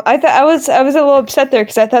 I was a little upset there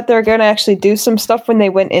because I thought they were going to actually do some stuff when they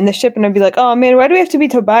went in the ship, and I'd be like, oh man, why do we have to be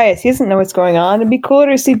Tobias? He doesn't know what's going on. It'd be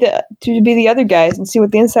cooler to be the other guys and see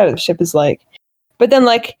what the inside of the ship is like. But then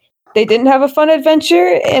like they didn't have a fun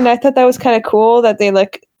adventure, and I thought that was kind of cool that they're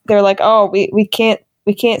like, oh, we can't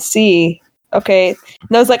see. Okay,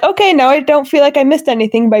 and I was like, okay, now I don't feel like I missed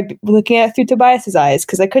anything by looking at it through Tobias's eyes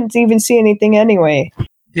because I couldn't even see anything anyway.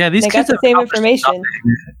 Yeah, these they kids got the same information. Nothing.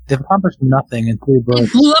 They've accomplished nothing in 3 books. They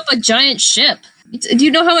blew up a giant ship. Do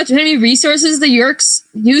you know how many resources the Yeerks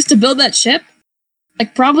used to build that ship?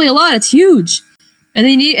 Like probably a lot. It's huge, and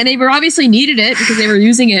they were obviously needed it because they were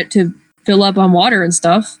using it to fill up on water and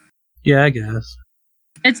stuff. Yeah, I guess.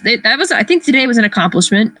 I think today was an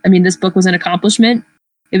accomplishment. I mean, this book was an accomplishment.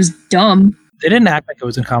 It was dumb. They didn't act like it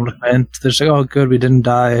was an accomplishment. They're just like, oh, good, we didn't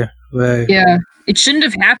die. Yeah, it shouldn't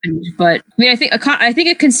have happened. But I mean, I think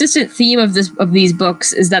a consistent theme of these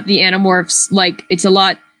books is that the Animorphs, like, it's a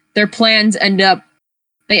lot. Their plans end up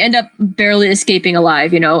barely escaping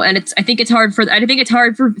alive, you know. And I think it's hard for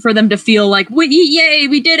them to feel like, yay,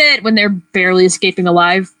 we did it, when they're barely escaping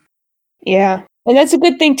alive. Yeah. And that's a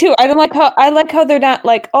good thing too. I like how they're not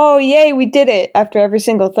like, oh yay, we did it after every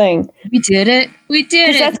single thing. We did it.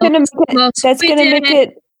 That's gonna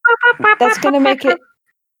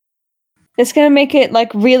make it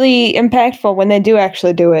like really impactful when they do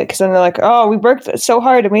actually do it. Because then they're like, oh, we worked so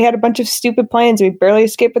hard and we had a bunch of stupid plans. We barely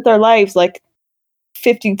escaped with our lives like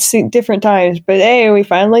 50 different times, but hey, we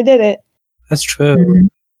finally did it. That's true. Mm-hmm.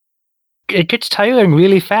 It gets tiring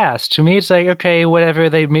really fast. To me, it's like, okay, whatever,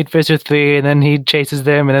 they meet Visser 3, and then he chases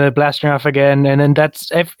them, and then they're blasting off again, and then that's...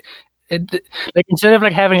 like, instead of,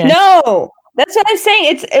 like, having... No! That's what I'm saying.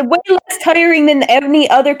 It's way less tiring than any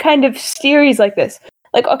other kind of series like this.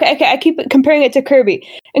 Like, okay, I keep comparing it to Kirby.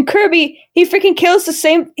 And Kirby, he freaking kills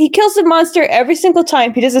the monster every single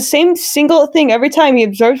time. He does the same single thing every time. He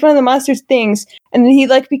absorbs one of the monster's things, and then he,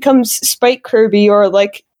 like, becomes Spike Kirby, or,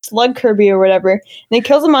 like, Slug Kirby or whatever, and he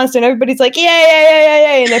kills a monster and everybody's like,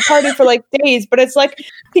 yay, and they party for like days, but it's like,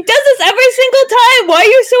 he does this every single time, why are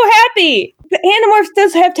you so happy? The Animorphs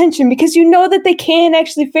does have tension because you know that they can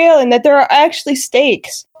actually fail and that there are actually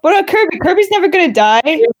stakes. What about Kirby? Kirby's never gonna die.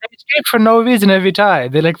 They escape for no reason every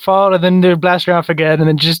time. They like fall and then they're blasting off again,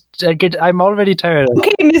 and then I'm already tired.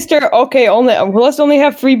 Okay, let's only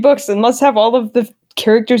have 3 books and let's have all of the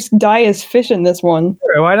characters die as fish in this one.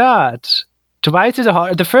 Sure, why not? Tobias is a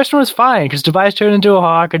hawk. The first one was fine because Tobias turned into a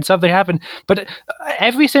hawk and something happened. But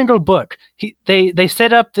every single book, they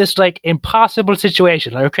set up this like impossible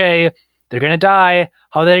situation. Like, okay, they're going to die.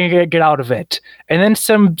 How are they going to get out of it? And then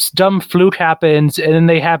some dumb fluke happens, and then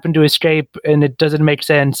they happen to escape, and it doesn't make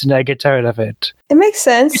sense, and I get tired of it. It makes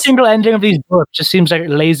sense. Every single ending of these books just seems like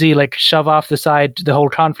lazy, like shove off the side the whole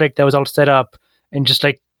conflict that was all set up, and just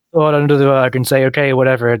like throw it under the rug and say, okay,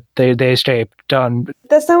 whatever, they escaped, done.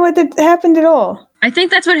 That's not what happened at all. I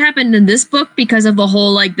think that's what happened in this book because of the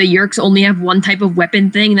whole, like, the Yeerks only have one type of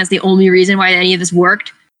weapon thing, and that's the only reason why any of this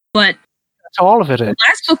worked. But that's all of it. The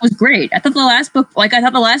last book was great. I thought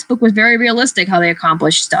the last book was very realistic how they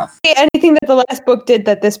accomplished stuff. Anything that the last book did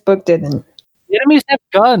that this book didn't. The enemies have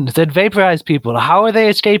guns that vaporize people. How are they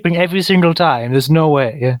escaping every single time? There's no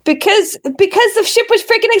way. Because the ship was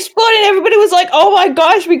freaking exploding. Everybody was like, "Oh my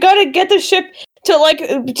gosh, we gotta get the ship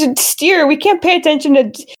to steer. We can't pay attention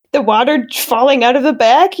to the water falling out of the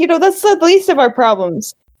back." That's the least of our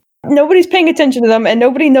problems. Nobody's paying attention to them, and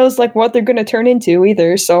nobody knows like what they're going to turn into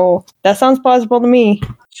either. So that sounds plausible to me.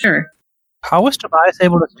 Sure. How was Tobias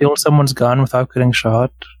able to steal someone's gun without getting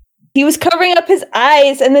shot? He was covering up his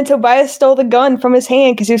eyes, and then Tobias stole the gun from his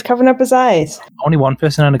hand because he was covering up his eyes. Only one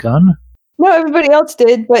person had a gun? No, everybody else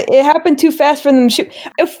did, but it happened too fast for them to shoot.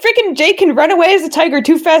 If freaking Jake can run away as a tiger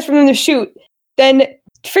too fast for them to shoot, then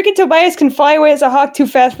freaking Tobias can fly away as a hawk too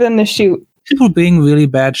fast for them to shoot. People being really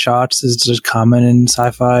bad shots is just common in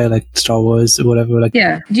sci-fi, like Star Wars or whatever. Like,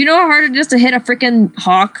 yeah. Do you know how hard it is to hit a freaking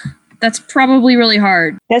hawk? That's probably really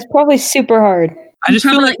hard. That's probably super hard. I just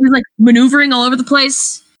feel like he's like maneuvering all over the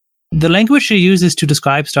place. The language she uses to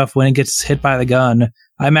describe stuff when it gets hit by the gun.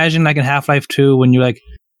 I imagine like in Half-Life 2 when you like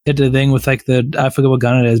hit the thing with like I forget what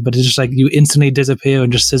gun it is, but it's just like you instantly disappear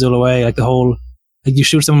and just sizzle away. Like the whole, like you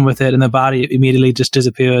shoot someone with it and the body immediately just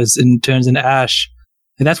disappears and turns into ash.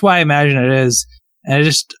 And that's why I imagine it is. And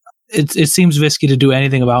it seems risky to do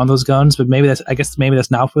anything about those guns, but maybe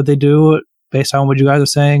that's not what they do based on what you guys are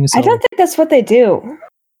saying. So. I don't think that's what they do.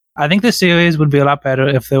 I think the series would be a lot better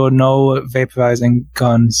if there were no vaporizing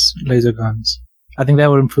guns, laser guns. I think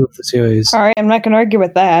that would improve the series. All right, I'm not going to argue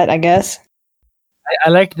with that, I guess. I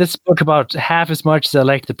liked this book about half as much as I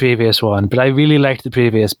liked the previous one, but I really liked the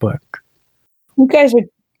previous book. You guys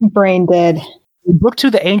are brain dead. Book 2,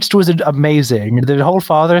 the angst was amazing. The whole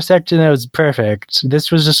father section was perfect.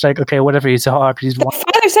 This was just like, okay, whatever, he's a hawk. The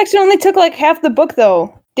father section only took like half the book,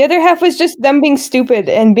 though. The other half was just them being stupid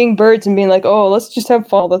and being birds and being like, oh, let's just have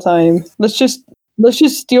fun all the time. Let's just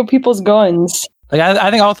steal people's guns. Like I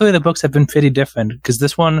think all three of the books have been pretty different, because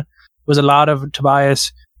this one was a lot of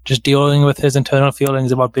Tobias just dealing with his internal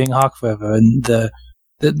feelings about being Hawk forever, and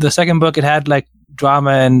the second book, it had like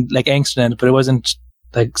drama and like angst in it, but it wasn't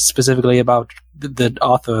like specifically about the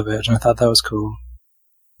author of it, and I thought that was cool.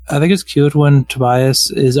 I think it's cute when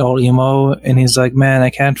Tobias is all emo and he's like, man, I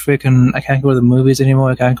can't go to the movies anymore.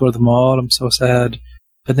 I can't go to the mall. I'm so sad.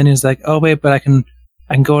 But then he's like, oh wait, but I can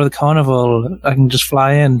go to the carnival. I can just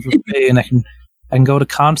fly in for free, and I can go to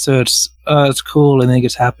concerts. It's cool. And then he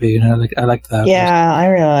gets happy. I like that. Yeah, I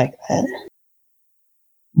really like that.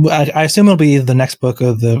 I assume it'll be the next book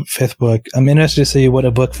or the fifth book. I'm interested to see what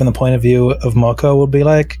a book from the point of view of Marco will be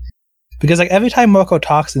like. Because like every time Marco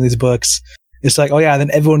talks in these books, it's like, oh yeah,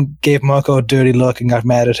 then everyone gave Marco a dirty look and got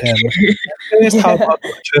mad at him. It's how Marco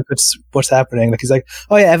interprets what's happening. Like he's like,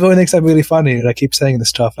 oh yeah, everyone thinks I'm really funny, and I keep saying this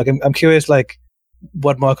stuff. Like I'm curious, like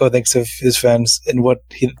what Marco thinks of his friends and what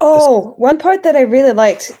he. One part that I really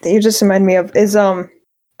liked that you just reminded me of is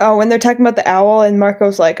when they're talking about the owl and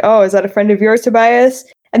Marco's like, oh, is that a friend of yours, Tobias?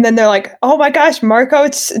 And then they're like, oh my gosh, Marco,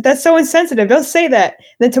 that's so insensitive. Don't say that. And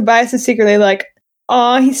then Tobias is secretly like,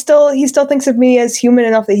 he still thinks of me as human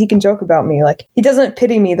enough that he can joke about me. Like he doesn't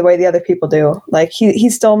pity me the way the other people do. Like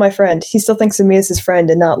he's still my friend. He still thinks of me as his friend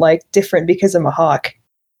and not like different because I'm a hawk.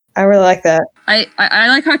 I really like that. I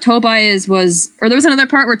like how Tobias was, or there was another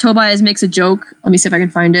part where Tobias makes a joke. Let me see if I can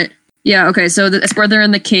find it. Yeah, okay, so it's where they're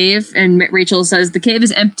in the cave and Rachel says, the cave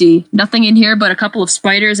is empty. Nothing in here but a couple of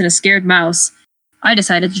spiders and a scared mouse. I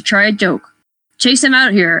decided to try a joke. Chase him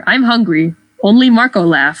out here. I'm hungry. Only Marco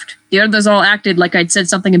laughed. The others all acted like I'd said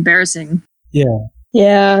something embarrassing. Yeah.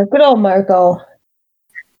 Yeah, good old Marco.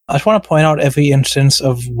 I just want to point out every instance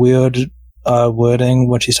of weird wording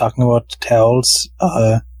when she's talking about towels.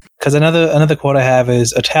 Because another quote I have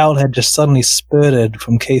is, a towel had just suddenly spurted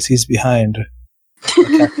from Casey's behind.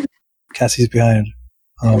 Cassie's behind.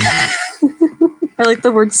 I like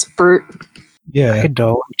the word spurt. Yeah. I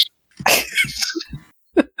don't.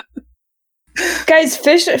 Guys,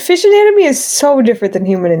 fish anatomy is so different than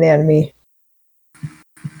human anatomy.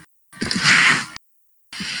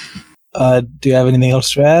 Do you have anything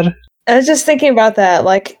else to add? I was just thinking about that,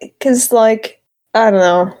 like, because, like, I don't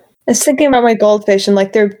know. I was thinking about my goldfish, and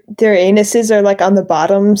like their anuses are like on the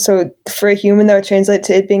bottom, so for a human that would translate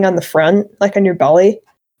to it being on the front, like on your belly.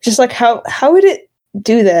 Just like how would it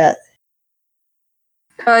do that?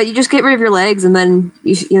 You just get rid of your legs, and then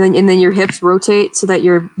your hips rotate so that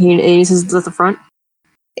your anus is at the front.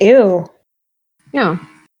 Ew. Yeah.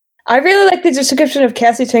 I really liked the description of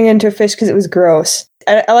Cassie turning into a fish because it was gross.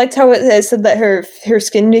 I liked how it said that her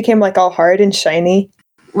skin became like all hard and shiny.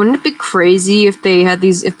 Wouldn't it be crazy if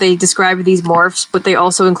they described these morphs, but they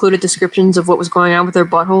also included descriptions of what was going on with their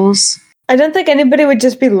buttholes? I don't think anybody would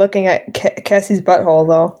just be looking at Cassie's butthole,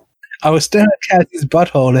 though. I was staring at Cassie's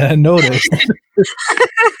butthole and I noticed.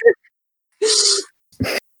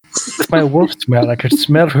 My wolf smell, I could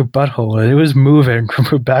smell her butthole, and it was moving from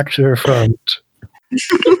her back to her front.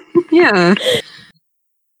 Yeah.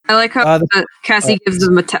 I like how Cassie gives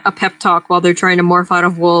them a pep talk while they're trying to morph out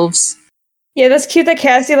of wolves. Yeah, that's cute that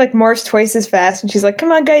Cassie like morphs twice as fast, and she's like,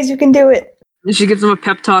 "Come on, guys, you can do it." And she gives them a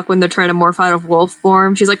pep talk when they're trying to morph out of wolf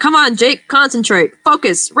form. She's like, "Come on, Jake, concentrate,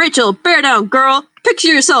 focus, Rachel, bear down, girl. Picture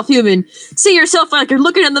yourself human. See yourself like you're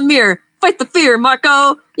looking in the mirror. Fight the fear,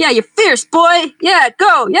 Marco. Yeah, you're fierce, boy. Yeah,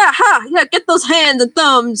 go. Yeah, ha. Yeah, get those hands and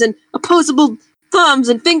thumbs and opposable thumbs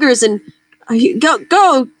and fingers and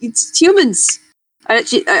go. It's humans."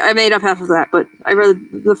 I made up half of that, but I read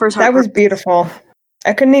the first half. That was beautiful.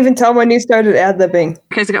 I couldn't even tell when you started ad-libbing.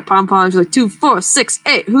 Okay, so I got pom-poms like 2, 4, 6,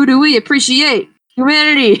 8. Who do we appreciate?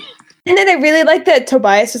 Humanity. And then I really like that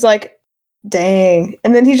Tobias is like, dang.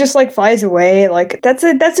 And then he just like flies away. Like that's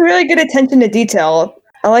a really good attention to detail.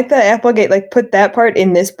 I like that Applegate like put that part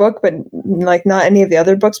in this book, but like not any of the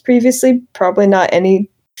other books previously. Probably not any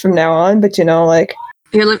from now on, but you know, like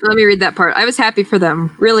here, let me read that part. I was happy for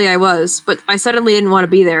them. Really, I was. But I suddenly didn't want to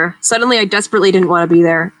be there. Suddenly, I desperately didn't want to be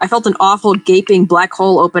there. I felt an awful, gaping black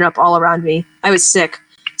hole open up all around me. I was sick.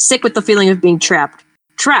 Sick with the feeling of being trapped.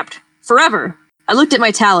 Trapped. Forever. I looked at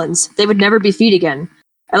my talons. They would never be feet again.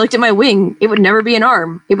 I looked at my wing. It would never be an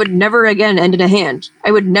arm. It would never again end in a hand.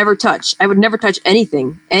 I would never touch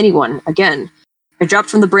anything, anyone, again. I dropped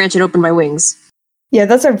from the branch and opened my wings. Yeah,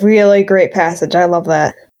 that's a really great passage. I love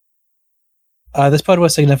that. This part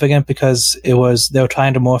was significant because they were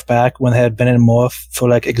trying to morph back when they had been in morph for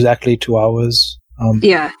like exactly 2 hours.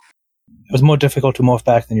 Yeah. It was more difficult to morph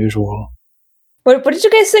back than usual. What did you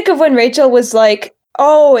guys think of when Rachel was like,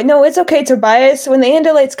 "Oh no, it's okay, Tobias. When the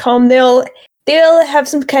Andalites come, they'll have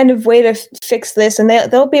some kind of way to fix this, and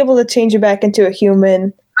they'll be able to change you back into a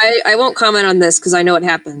human." I won't comment on this because I know what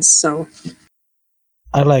happens. So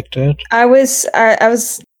I liked it. I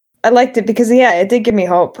liked it because it did give me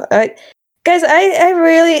hope. Guys,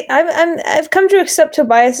 I've come to accept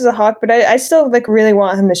Tobias as a hawk, but I still like really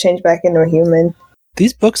want him to change back into a human.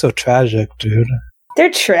 These books are tragic, dude. They're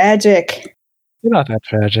tragic. They're not that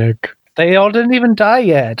tragic. They all didn't even die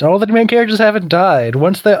yet. All the main characters haven't died.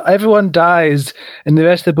 Once everyone dies, and the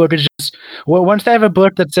rest of the book is just once they have a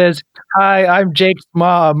book that says, "Hi, I'm Jake's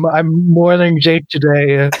mom. I'm mourning Jake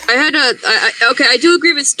today." I do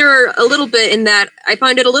agree with Stir a little bit in that I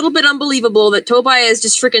find it a little bit unbelievable that Tobias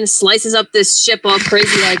just freaking slices up this ship all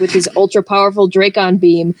crazy like with his ultra powerful Dracon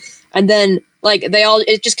beam, and then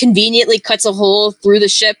it just conveniently cuts a hole through the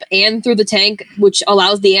ship and through the tank, which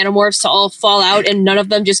allows the Animorphs to all fall out and none of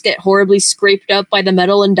them just get horribly scraped up by the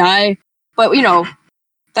metal and die. But,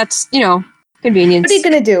 that's, convenience. What are you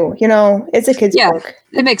going to do? It's a kid's book.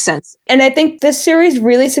 It makes sense. And I think this series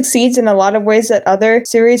really succeeds in a lot of ways that other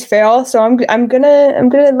series fail, so I'm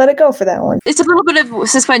gonna let it go for that one. It's a little bit of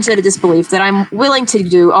suspension of disbelief that I'm willing to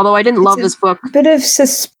do, although I didn't love this book. A bit of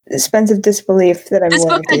suspense of disbelief that I'm This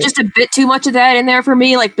willing book to had just a bit too much of that in there for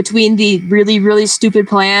me, like between the really, really stupid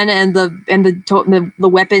plan and the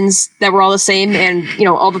weapons that were all the same and,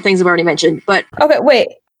 all the things I've already mentioned. But okay, wait.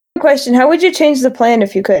 Question, how would you change the plan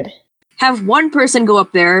if you could? Have one person go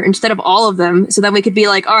up there instead of all of them, so then we could be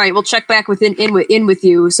like, all right, we'll check back in with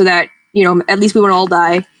you, so that at least we won't all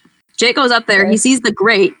die. Jake goes up there, He sees the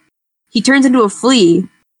grate, he turns into a flea,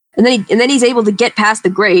 and then he's able to get past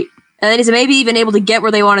the grate, and then he's maybe even able to get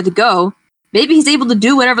where they wanted to go. Maybe he's able to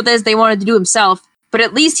do whatever it is they wanted to do himself, but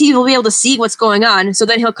at least he will be able to see what's going on. So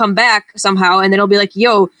then he'll come back somehow, and then he'll be like,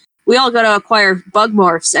 "Yo, we all gotta acquire bug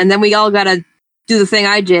morphs, and then we all gotta do the thing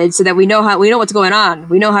I did, so that we know what's going on.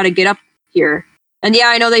 We know how to get up here." And yeah,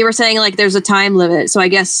 I know they were saying like there's a time limit, so I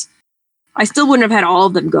guess I still wouldn't have had all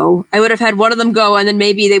of them go. I would have had one of them go, and then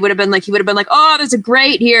maybe he would have been like, "Oh, there's a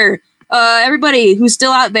grate here. Everybody who's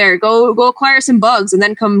still out there, go acquire some bugs, and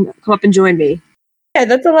then come up and join me." Yeah,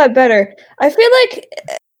 that's a lot better. I feel like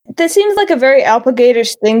this seems like a very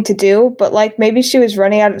Applegate-ish thing to do, but like maybe she was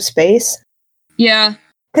running out of space. Yeah.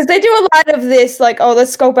 Because they do a lot of this, like, oh,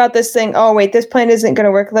 let's scope out this thing. Oh, wait, this plan isn't going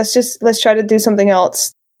to work. Let's try to do something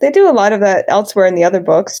else. They do a lot of that elsewhere in the other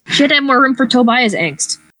books. Should have more room for Tobias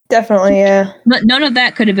angst. Definitely, yeah. But none of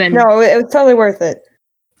that could have been. No, it was totally worth it.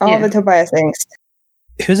 All Yeah. the Tobias angst.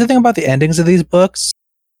 Here's the thing about the endings of these books.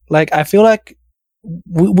 Like, I feel like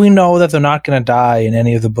we know that they're not going to die in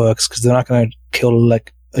any of the books because they're not going to kill,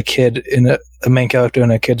 like, a kid in a main character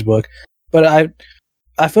in a kid's book. But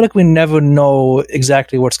I feel like we never know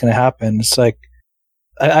exactly what's going to happen. It's like,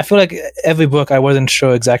 I feel like every book I wasn't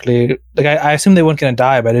sure exactly. Like, I assumed they weren't going to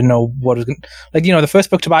die, but I didn't know what was going to. Like, the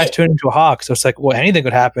first book, Tobias turned into a hawk. So it's like, well, anything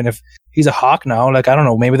could happen if he's a hawk now. Like, I don't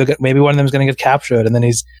know. Maybe one of them is going to get captured and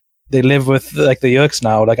then they live with, like, the Yeerks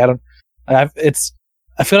now. Like,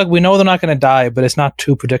 I feel like we know they're not going to die, but it's not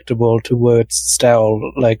too predictable to where it's still,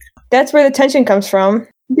 like. That's where the tension comes from.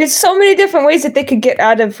 There's so many different ways that they could get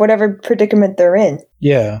out of whatever predicament they're in.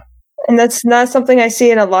 Yeah. And that's not something I see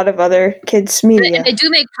in a lot of other kids' media. And they do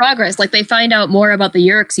make progress. Like, they find out more about the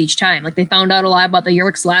Yeerks each time. Like, they found out a lot about the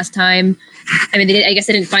Yeerks last time. I mean, I guess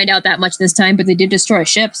they didn't find out that much this time, but they did destroy a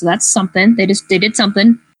ship, so that's something. They did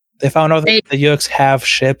something. They found out that the Yeerks have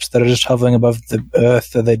ships that are just hovering above the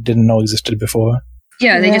Earth that they didn't know existed before.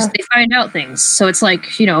 Yeah, they find out things. So it's like,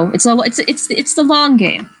 it's the long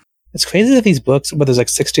game. It's crazy that these books, but there's like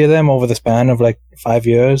 60 of them over the span of like 5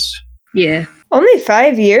 years. Yeah. Only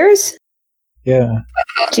 5 years? Yeah.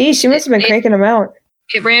 Geez, she must have been cranking them out.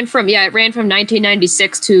 It ran from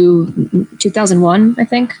 1996 to 2001, I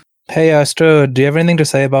think. Hey, Stu, do you have anything to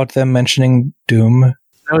say about them mentioning Doom?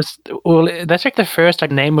 That's like the first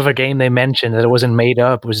name of a game they mentioned that it wasn't made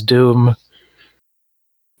up, was Doom.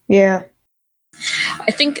 Yeah.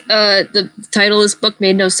 I think the title of this book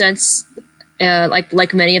made no sense,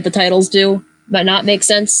 like many of the titles do, but not make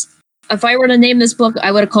sense. If I were to name this book,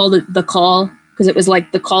 I would have called it The Call, because it was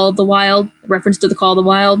like the Call of the Wild, reference to the Call of the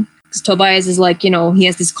Wild. Because Tobias is like, he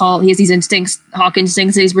has this call, he has these instincts, hawk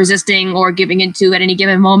instincts that he's resisting or giving into at any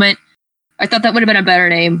given moment. I thought that would have been a better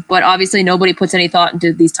name, but obviously nobody puts any thought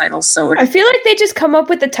into these titles. So I feel like they just come up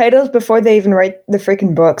with the titles before they even write the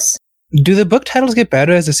freaking books. Do the book titles get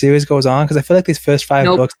better as the series goes on? Because I feel like these first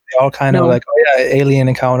 5 books, they all kind of like, oh yeah, Alien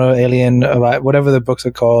Encounter, Alien, whatever the books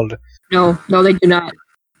are called. No, they do not.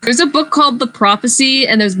 There's a book called The Prophecy,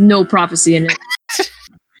 and there's no prophecy in it.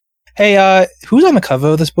 Hey, who's on the cover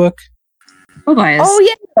of this book? Tobias. Oh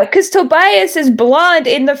yeah, because Tobias is blonde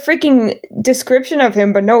in the freaking description of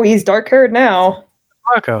him, but no, he's dark-haired now.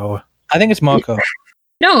 Marco. I think it's Marco.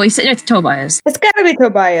 No, it's Tobias. It's gotta be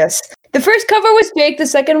Tobias. The first cover was Jake, the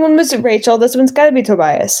second one was Rachel, this one's gotta be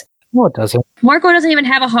Tobias. No, it doesn't. Marco doesn't even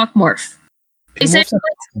have a hawk morph. Essentially,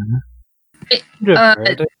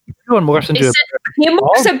 Everyone morphs into a he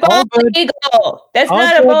morphs a bald eagle. That's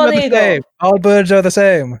not a bald eagle. All birds are the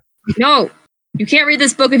same. No, you can't read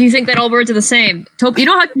this book if you think that all birds are the same. You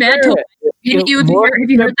know how mad Tobias. Have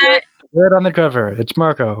you heard that? Word on the cover. It's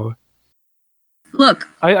Marco. Look.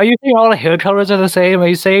 Are you saying all the hair colors are the same? Are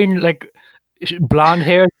you saying like blonde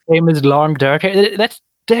hair is the same as long dark hair? That's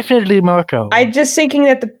definitely Marco. I'm just thinking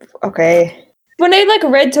that okay. When I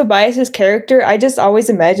read Tobias's character, I just always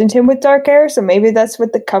imagined him with dark hair, so maybe that's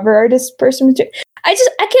what the cover artist person was doing. I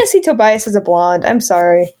can't see Tobias as a blonde. I'm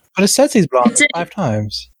sorry. But it says he's blonde 5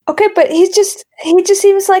 times. Okay, but he just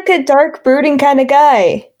seems like a dark, brooding kind of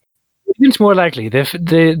guy. It's more likely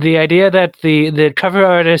the idea that the cover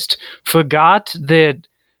artist forgot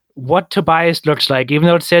what Tobias looks like, even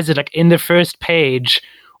though it says it in the first page,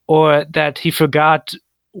 or that he forgot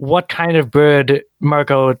what kind of bird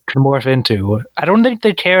Marco can morph into. I don't think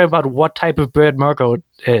they care about what type of bird Marco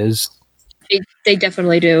is. They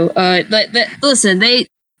definitely do. Listen,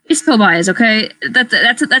 it's Tobias, okay? That's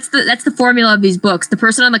the formula of these books. The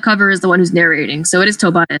person on the cover is the one who's narrating, so it is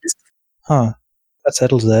Tobias. Huh. That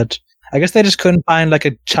settles it. I guess they just couldn't find a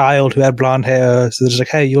child who had blonde hair, so they're just like,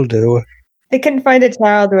 hey, you'll do. They couldn't find a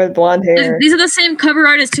child with blonde hair. These are the same cover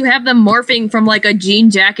artists who have them morphing from a jean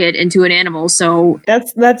jacket into an animal. So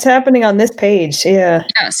that's happening on this page. Yeah.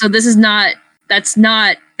 Yeah. So these aren't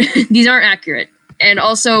accurate. And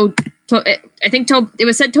also, I think it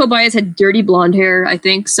was said Tobias had dirty blonde hair. I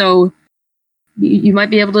think so. You might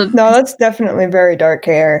be able to. No, that's definitely very dark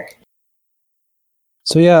hair.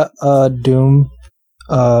 So yeah, Doom.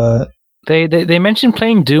 They mentioned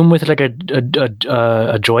playing Doom with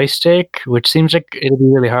a joystick, which seems like it'll be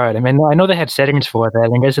really hard. I mean, I know they had settings for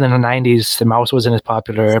that. I guess in the 90s the mouse wasn't as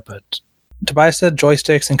popular, but Tobias said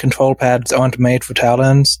joysticks and control pads aren't made for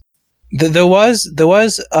Talons. There was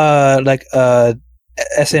a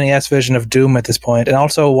SNES version of Doom at this point, and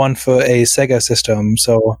also one for a Sega system.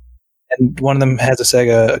 So, and one of them has a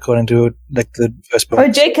Sega, according to the first book. Oh,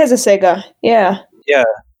 Jake has a Sega. Yeah. Yeah.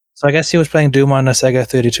 So I guess he was playing Doom on a Sega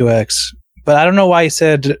 32X. But I don't know why he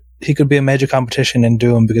said he could be a major competition in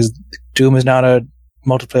Doom, because Doom is not a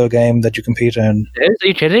multiplayer game that you compete in. Are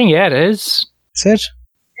you kidding? Yeah, it is. Is it?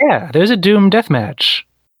 Yeah, there's a Doom deathmatch.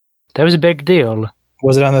 That was a big deal.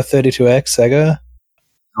 Was it on the 32X Sega?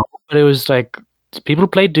 But it was like, people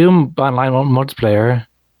played Doom online multiplayer.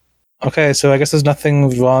 Okay, so I guess there's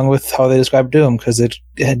nothing wrong with how they describe Doom, because it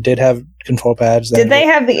did have control pads. Did they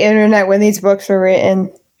have the internet when these books were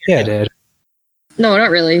written? Yeah, It did. No, not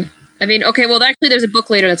really. I mean, okay, well, actually, there's a book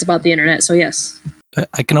later that's about the internet, so yes.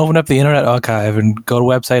 I can open up the Internet Archive and go to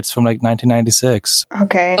websites from like 1996.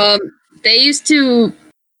 Okay. They used to.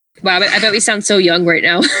 Wow, I bet we sound so young right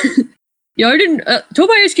now. Yeah, I didn't.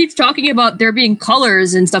 Tobias keeps talking about there being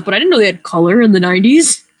colors and stuff, but I didn't know they had color in the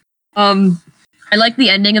 90s. I like the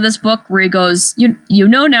ending of this book where he goes, "You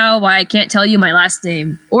know now why I can't tell you my last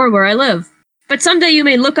name or where I live. But someday you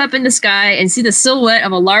may look up in the sky and see the silhouette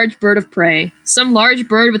of a large bird of prey. Some large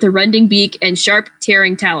bird with a rending beak and sharp,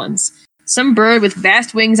 tearing talons. Some bird with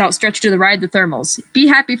vast wings outstretched to ride the thermals. Be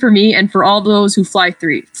happy for me and for all those who fly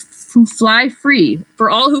free. For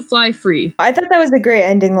all who fly free." I thought that was a great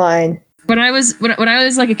ending line. When I was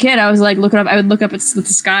like a kid, I was like looking up. I would look up at the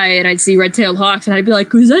sky and I'd see red-tailed hawks, and I'd be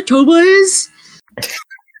like, "Is that Tobias?"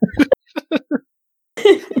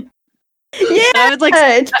 Yeah, I would, like,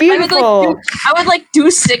 it's beautiful. I would like do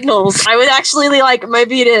signals. I would actually like,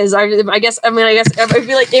 maybe it is. I guess I'd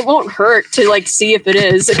be like, it won't hurt to like see if it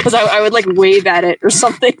is, because I would like wave at it or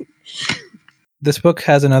something. This book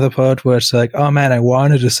has another part where it's like, oh man, I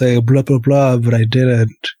wanted to say blah blah blah, but I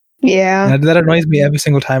didn't. Yeah. And that annoys me every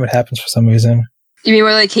single time it happens for some reason. You mean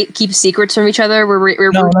where they keep secrets from each other?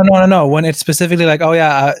 No. When it's specifically like, oh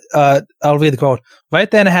yeah, I'll read the quote. Right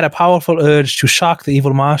then, I had a powerful urge to shock the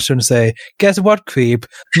evil master and say, "Guess what, creep?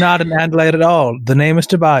 Not an andalite at all. The name is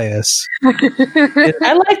Tobias."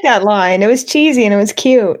 I like that line. It was cheesy and it was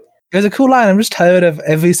cute. It was a cool line. I'm just tired of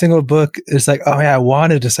every single book. It's like, oh yeah, I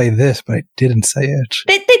wanted to say this, but I didn't say it.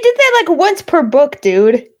 They did that like once per book,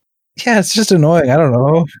 dude. Yeah, it's just annoying. I don't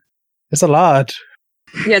know. It's a lot.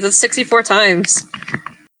 Yeah, that's 64 times.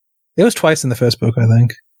 It was twice in the first book, I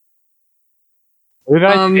think. What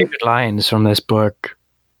are your favorite lines from this book?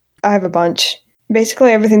 I have a bunch.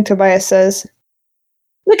 Basically everything Tobias says.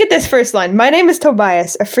 Look at this first line. My name is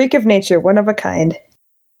Tobias, a freak of nature, one of a kind.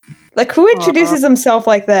 Like, who introduces himself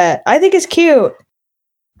like that? I think it's cute.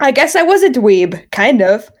 I guess I was a dweeb, kind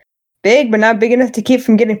of. Big, but not big enough to keep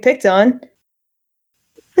from getting picked on.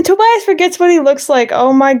 And Tobias forgets what he looks like.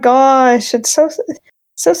 Oh my gosh, it's so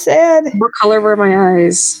sad. What color were my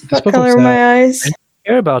eyes? What color were my eyes? I don't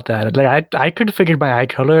care about that. Like, I could have figured my eye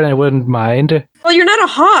color and I wouldn't mind. Well, you're not a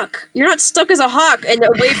hawk. You're not stuck as a hawk and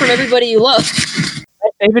away from everybody you love. My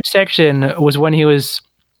favorite section was when he was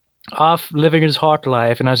off living his hawk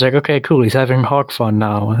life, and I was like, okay, cool, he's having hawk fun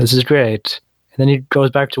now. This is great. And then he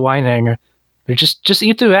goes back to whining. Just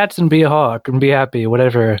eat the rats and be a hawk and be happy,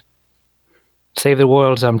 whatever. Save the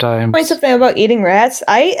world sometimes. Point something about eating rats.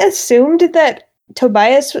 I assumed that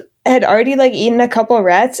Tobias had already like eaten a couple of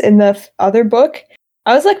rats in the other book.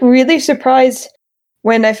 I was like really surprised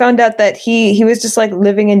when I found out that he was just like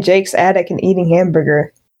living in Jake's attic and eating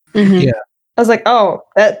hamburger. Mm-hmm. Yeah. I was like, oh,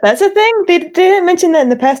 that's a thing? They didn't mention that in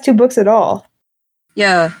the past two books at all.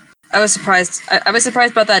 Yeah, I was surprised. I was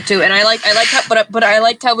surprised about that too, and I liked how, but I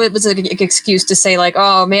liked how it was an excuse to say like,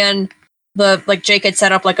 oh man, Jake had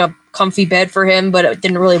set up like a comfy bed for him, but it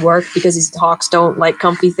didn't really work because these hawks don't like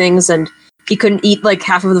comfy things, and he couldn't eat like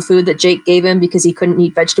half of the food that Jake gave him because he couldn't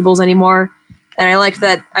eat vegetables anymore. And I liked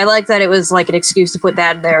that it was like an excuse to put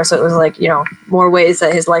that in there, so it was like, you know, more ways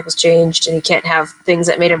that his life has changed, and he can't have things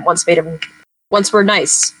that once were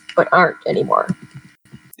nice but aren't anymore.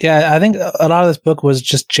 Yeah, I think a lot of this book was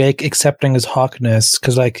just Jake accepting his hawkness,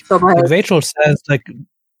 because like Rachel says, like,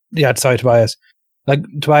 yeah, sorry, Tobias, like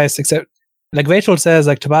Tobias Rachel says,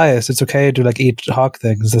 like, Tobias, it's okay to like eat hawk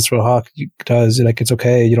things. That's what a hawk does. Like, it's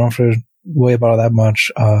okay. You don't have to worry about it that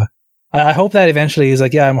much. I hope that eventually he's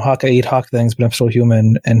like, yeah, I'm a hawk. I eat hawk things, but I'm still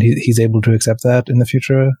human, and he's able to accept that in the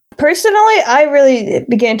future. Personally, I really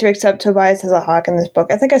began to accept Tobias as a hawk in this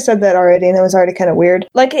book. I think I said that already, and it was already kind of weird.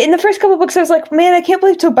 Like, in the first couple books, I was like, man, I can't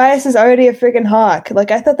believe Tobias is already a freaking hawk.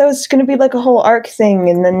 Like, I thought that was going to be like a whole arc thing,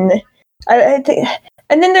 and then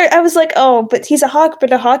I was like, oh, but he's a hawk,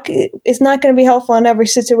 but a hawk is not going to be helpful in every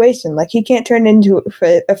situation. Like, he can't turn into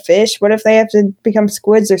a fish. What if they have to become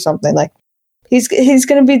squids or something? Like, he's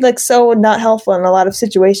going to be like so not helpful in a lot of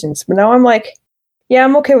situations. But now I'm like, yeah,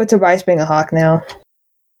 I'm okay with Tobias being a hawk now.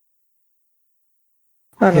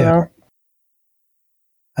 I don't know.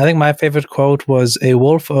 I think my favorite quote was, "A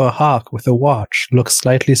wolf or a hawk with a watch looks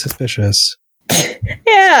slightly suspicious."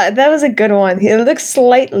 Yeah, that was a good one. It looks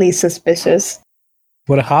slightly suspicious.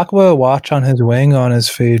 Would a hawk wear a watch on his wing or on his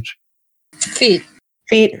feet? Feet.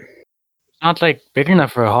 Feet. Not like big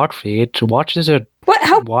enough for a hawk feet. Watches are What?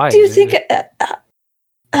 How wide. do you think?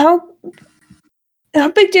 How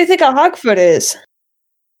big do you think a hawk foot is?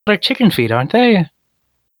 Like chicken feet, aren't they?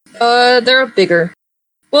 They're bigger.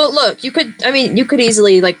 Well, look, you could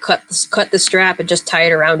easily like cut the strap and just tie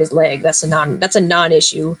it around his leg. That's a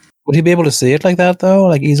non-issue. Would he be able to see it like that though,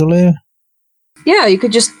 like easily? Yeah, you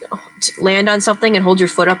could just land on something and hold your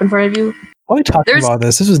foot up in front of you. Why are we talking about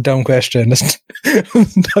this? This is a dumb question. Tobias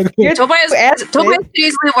could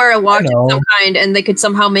easily wear a watch of some kind, and they could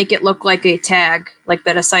somehow make it look like a tag, like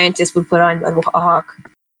that a scientist would put on a hawk.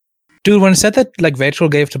 Dude, when it said that like Rachel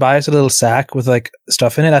gave Tobias a little sack with like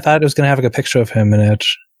stuff in it, I thought it was gonna have like a picture of him in it.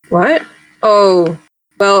 What? Oh,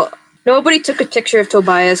 well, nobody took a picture of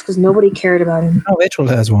Tobias because nobody cared about him. Oh, Rachel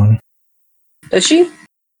has one. Does she?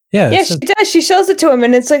 Yeah, she does. She shows it to him,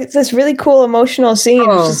 and it's like this really cool emotional scene.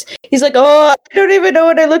 Oh. He's like, "Oh, I don't even know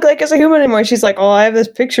what I look like as a human anymore." She's like, "Oh, I have this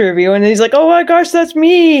picture of you," and he's like, "Oh my gosh, that's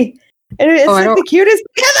me!" And it's like the cutest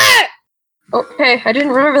together. Okay, I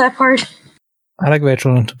didn't remember that part. I like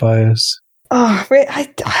Rachel and Tobias. Oh,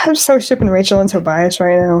 I'm so shipping Rachel and Tobias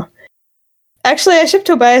right now. Actually, I ship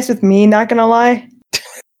Tobias with me. Not gonna lie,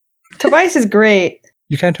 Tobias is great.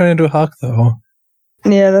 You can't turn into a hawk though.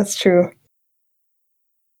 Yeah, that's true.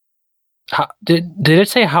 Did it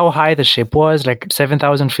say how high the ship was? Like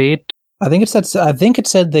 7,000 feet? I think it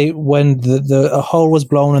said they when a hole was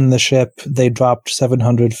blown in the ship, they dropped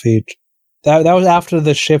 700 feet. That was after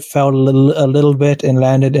the ship fell a little bit and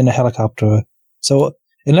landed in a helicopter. So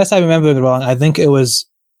unless I remember it wrong, I think it was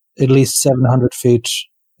at least 700 feet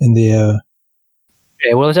in the air.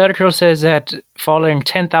 Okay, well, this article says that falling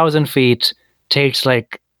 10,000 feet takes less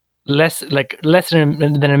than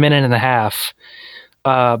a minute and a half.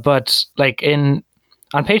 But like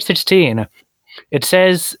on page 16, it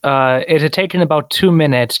says it had taken about 2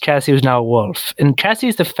 minutes. Cassie was now a wolf, and Cassie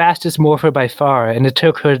is the fastest morpher by far, and it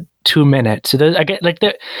took her 2 minutes. So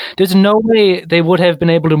there's no way they would have been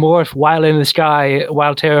able to morph while in the sky,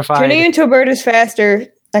 while terrified. Turning into a bird is faster.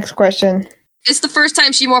 Next question. It's the first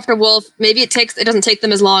time she morphed a wolf. Maybe it doesn't take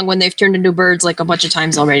them as long when they've turned into birds like a bunch of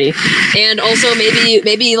times already. And also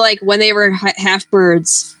maybe like when they were half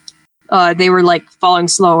birds, they were like falling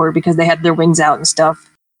slower because they had their wings out and stuff.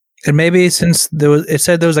 And maybe since it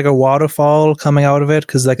said there was like a waterfall coming out of it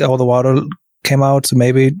because like all the water came out, so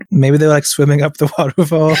maybe they're like swimming up the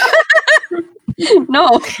waterfall.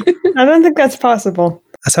 No, I don't think that's possible.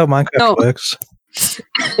 That's how Minecraft works.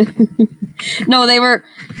 No, they were,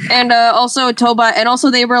 and also Tobias, and also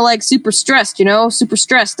they were like super stressed. Super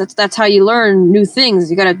stressed. That's how you learn new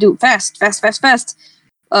things. You gotta do it fast.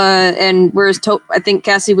 And whereas I think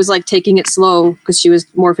Cassie was like taking it slow because she was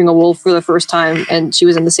morphing a wolf for the first time, and she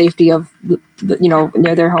was in the safety of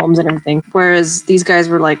near their homes and everything. Whereas these guys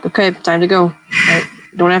were like, okay, time to go. Right?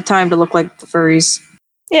 Don't have time to look like the furries.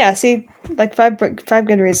 Yeah, see, like five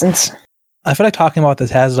good reasons. I feel like talking about this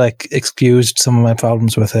has like excused some of my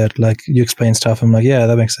problems with it. Like you explain stuff, I'm like, yeah,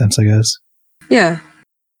 that makes sense, I guess. Yeah.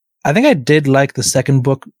 I think I did like the second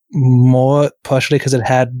book more, partially because it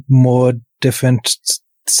had more different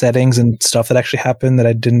settings and stuff that actually happened that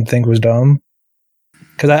I didn't think was dumb.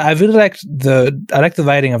 Because I really liked the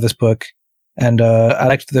writing of this book, and I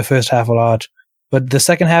liked the first half a lot. But the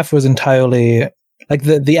second half was entirely like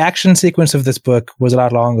the action sequence of this book was a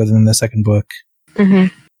lot longer than the second book. Mm-hmm.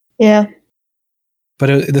 Yeah.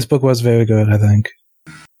 But this book was very good, I think.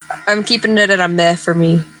 I'm keeping it at a meh for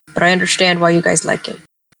me, but I understand why you guys like it.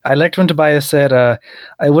 I liked when Tobias said,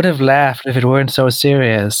 I would have laughed if it weren't so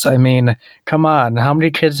serious. I mean, come on, how many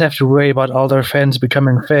kids have to worry about all their friends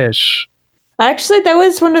becoming fish? Actually, that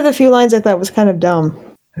was one of the few lines I thought was kind of dumb.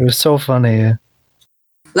 It was so funny.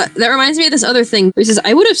 That reminds me of this other thing. He says,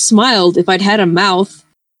 I would have smiled if I'd had a mouth.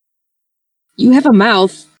 You have a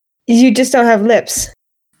mouth. You just don't have lips.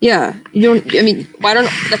 Yeah, you don't. I mean, why don't?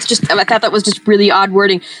 That's just. I thought that was just really odd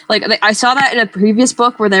wording. Like I saw that in a previous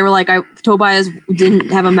book where they were like, Tobias didn't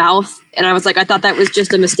have a mouth, and I was like, I thought that was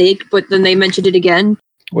just a mistake. But then they mentioned it again.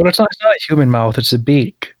 Well, it's not a human mouth; it's a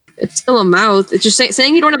beak. It's still a mouth. It's just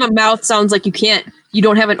saying you don't have a mouth sounds like you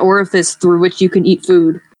don't have an orifice through which you can eat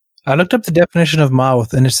food. I looked up the definition of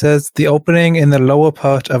mouth, and it says the opening in the lower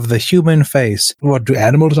part of the human face. What, do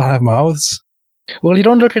animals not have mouths? Well, you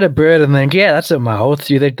don't look at a bird and think, yeah, that's a mouth.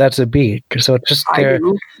 You think that's a beak. So it's just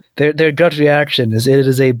their gut reaction is it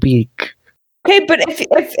is a beak. Okay, but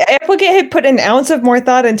if Applegate had put an ounce of more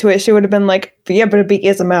thought into it, she would have been like, yeah, but a beak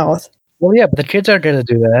is a mouth. Well, yeah, but the kids aren't going to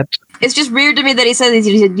do that. It's just weird to me that he said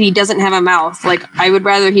he doesn't have a mouth. Like, I would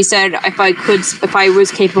rather he said if I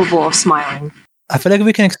was capable of smiling. I feel like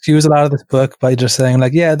we can excuse a lot of this book by just saying,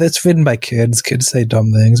 like, yeah, that's written by kids. Kids say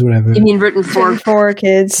dumb things, whatever. You mean written for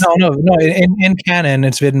kids? No. In canon,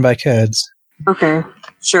 it's written by kids. Okay,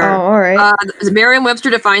 sure. Oh, all right.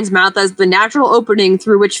 Merriam-Webster defines mouth as the natural opening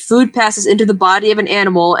through which food passes into the body of an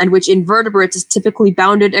animal, and which in vertebrates is typically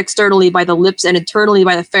bounded externally by the lips and internally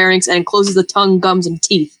by the pharynx, and encloses the tongue, gums, and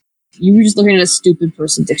teeth. You were just looking at a stupid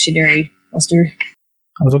person dictionary, Lester.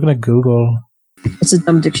 I was looking at Google. It's a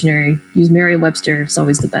dumb dictionary. Use Merriam-Webster. It's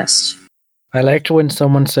always the best. I liked when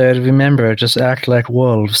someone said, remember, just act like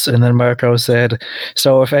wolves. And then Marco said,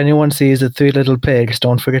 so if anyone sees the 3 little pigs,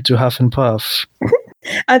 don't forget to huff and puff.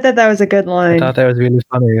 I thought that was a good line. I thought that was really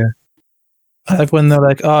funny. I like when they're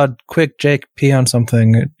like, oh, quick, Jake, pee on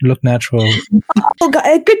something. It looked natural. Oh, God,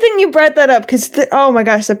 good thing you brought that up, because, oh my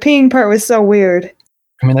gosh, the peeing part was so weird.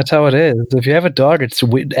 I mean, that's how it is. If you have a dog,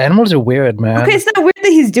 animals are weird, man. Okay, it's not weird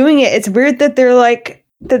that he's doing it. It's weird that they're like,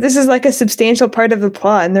 that this is like a substantial part of the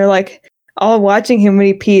plot, and they're like, all watching him when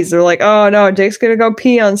he pees. They're like, oh no, Jake's gonna go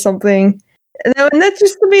pee on something. And that's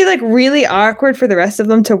just gonna be like really awkward for the rest of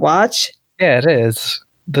them to watch. Yeah, it is.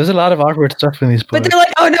 There's a lot of awkward stuff in these books. But they're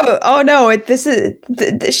like, oh no,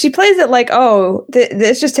 she plays it like,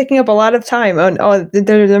 it's just taking up a lot of time.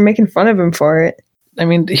 They're making fun of him for it. I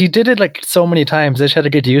mean, he did it like so many times. They just had to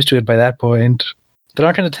get used to it by that point. They're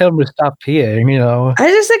not going to tell him to stop peeing, you know. I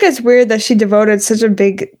just think it's weird that she devoted such a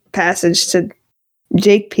big passage to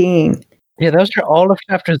Jake peeing. Yeah, that was all of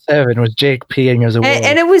chapter 7 was Jake peeing as a wolf.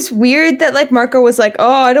 And it was weird that like Marco was like, oh,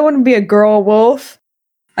 I don't want to be a girl wolf.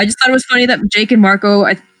 I just thought it was funny that Jake and Marco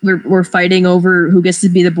were fighting over who gets to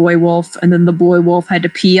be the boy wolf, and then the boy wolf had to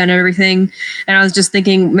pee on everything. And I was just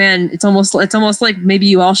thinking, man, it's almost like maybe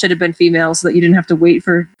you all should have been female so that you didn't have to wait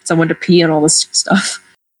for someone to pee on all this stuff.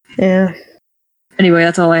 Yeah. Anyway,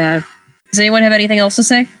 that's all I have. Does anyone have anything else to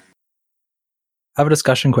say? I have a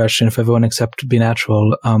discussion question for everyone except Be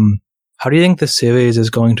Natural. How do you think the series is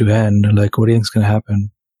going to end? Like, what do you think is going to happen?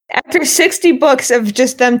 After 60 books of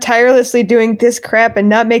just them tirelessly doing this crap and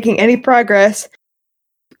not making any progress,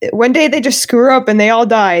 one day they just screw up and they all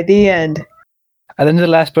die. The end. And then the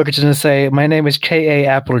last book is going to say, my name is K.A.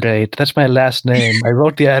 Applegate. That's my last name. I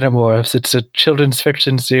wrote The Animorphs. It's a children's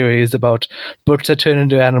fiction series about books that turn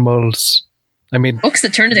into animals. I mean, books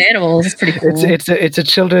that turn into animals. It's pretty cool. It's a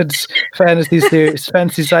children's fantasy series,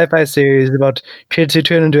 fantasy sci-fi series about kids who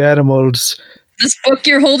turn into animals. This book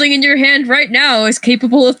you're holding in your hand right now is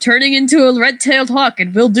capable of turning into a red-tailed hawk,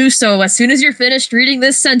 and will do so as soon as you're finished reading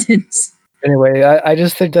this sentence. Anyway, I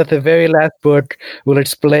just think that the very last book will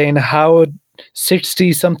explain how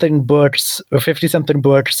 60-something books or 50-something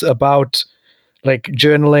books about like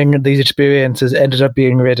journaling these experiences ended up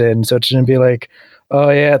being written. So it's going to be like, oh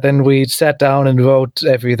yeah, then we sat down and wrote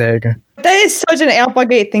everything. That is such an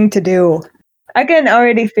Applegate thing to do. I can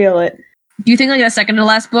already feel it. Do you think like the second to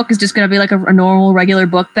last book is just going to be like a normal, regular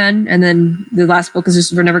book then? And then the last book is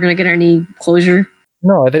just, we're never going to get any closure?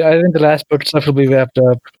 No, I think the last book stuff will be wrapped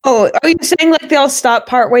up. Oh, are you saying like they'll stop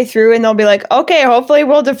partway through and they'll be like, okay, hopefully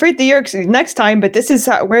we'll defeat the Yeerks next time, but this is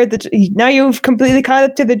where now you've completely caught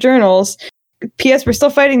up to the journals. P.S. We're still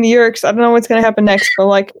fighting the Yeerks. I don't know what's going to happen next, but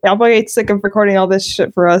like Applegate's sick of recording all this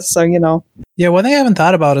shit for us, so you know. Yeah, one thing I haven't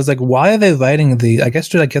thought about is like, why are they writing the? I guess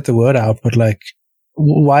to like get the word out, but like,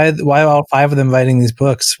 why are all 5 of them writing these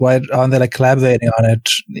books? Why aren't they like collaborating on it?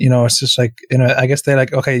 You know, it's just like, you know, I guess they're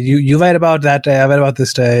like, okay, you write about that day, I write about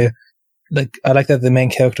this day. Like, I like that the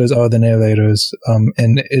main characters are the narrators,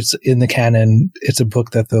 and it's in the canon. It's a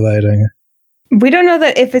book that they're writing. We don't know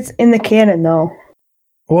that if it's in the canon though.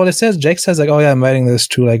 Well, Jake says like, oh yeah, I'm writing this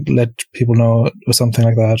to like let people know or something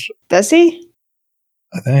like that. Does he?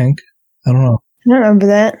 I think. I don't know. I don't remember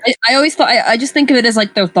that. I always thought, I just think of it as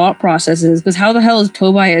like their thought processes, because how the hell is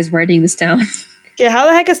Tobias writing this down? Yeah, how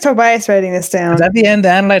the heck is Tobias writing this down? At the end, the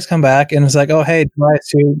Analytes come back and it's like, oh hey,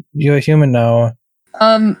 Tobias, you're a human now.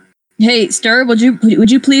 Hey, Stir, would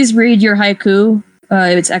you please read your haiku?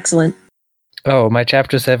 It's excellent. Oh, my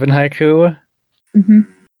chapter 7 haiku? Mm-hmm.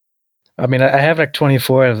 I mean, I have like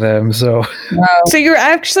 24 of them, so... Wow. So you've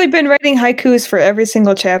actually been writing haikus for every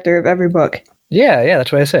single chapter of every book? Yeah,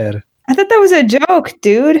 that's what I said. I thought that was a joke,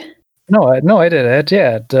 dude. No, I did it,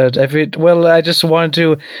 yeah. I just wanted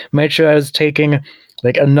to make sure I was taking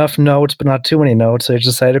like enough notes, but not too many notes. So I just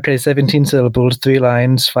decided, okay, 17 syllables, 3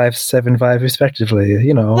 lines, 5, 7, 5, respectively,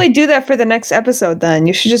 you know. Probably do that for the next episode then.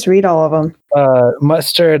 You should just read all of them.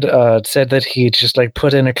 Mustard said that he'd just like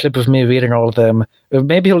put in a clip of me reading all of them.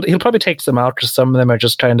 Maybe he'll probably take some out because some of them are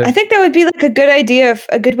just kind of... I think that would be like a good idea,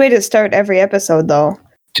 a good way to start every episode though.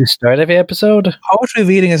 To start every episode? Poetry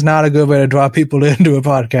reading is not a good way to draw people into a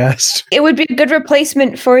podcast. It would be a good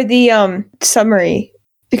replacement for the summary.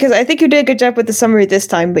 Because I think you did a good job with the summary this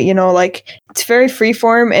time, but it's very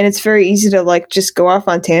freeform and it's very easy to just go off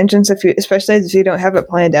on tangents especially if you don't have it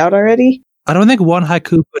planned out already. I don't think one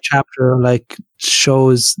haiku per chapter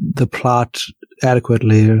shows the plot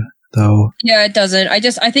adequately, though. Yeah, it doesn't. I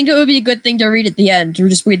think it would be a good thing to read at the end, or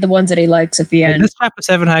just read the ones that he likes at the end. This chapter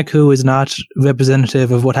 7 haiku is not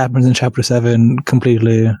representative of what happens in chapter 7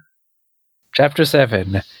 completely. Chapter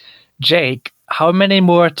 7. Jake, how many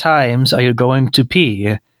more times are you going to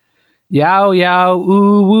pee? Yow, yow,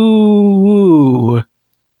 ooh, woo, woo.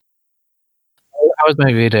 How was my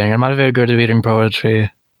reading? I'm not very good at reading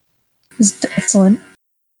poetry. It's excellent.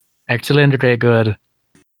 Excellent, very good.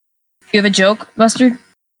 You have a joke, Buster?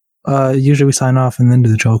 Usually we sign off and then do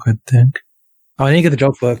the joke, I think. Oh, I need to get the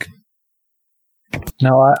joke book.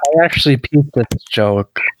 No, I actually peeped at this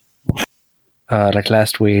joke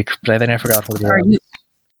last week, but then I forgot what it was.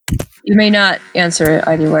 You may not answer it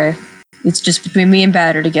either way. It's just between me and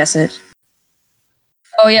Batter to guess it.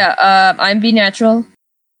 Oh yeah, I'm B Natural.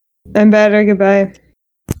 I'm Batter, goodbye.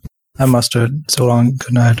 I'm Mustard. So long,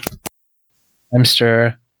 good night. I'm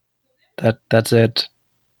Stir. That's it.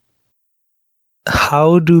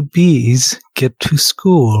 How do bees get to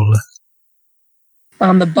school?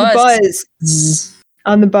 On the bus. The buzz.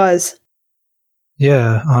 On the buzz.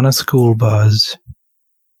 Yeah, on a school buzz.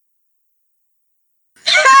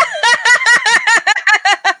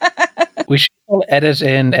 We should all edit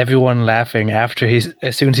in everyone laughing as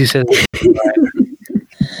soon as he says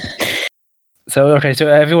So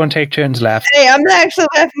everyone take turns laughing. Hey, I'm not actually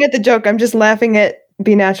laughing at the joke. I'm just laughing at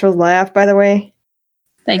Be Natural's laugh, by the way.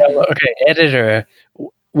 Thank you. Okay, editor.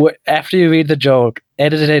 After you read the joke,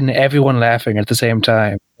 edit in everyone laughing at the same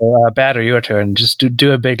time. Batter, your turn. Just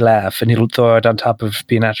do a big laugh, and you'll throw it on top of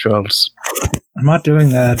Be Natural's. I'm not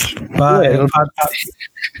doing that. Bye.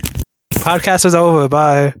 Podcast is over.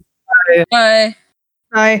 Bye. Bye.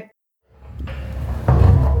 Bye.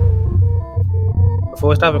 Before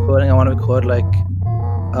we stop recording, I want to record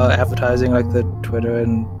advertising, the Twitter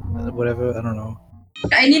and whatever. I don't know.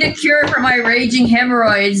 I need a cure for my raging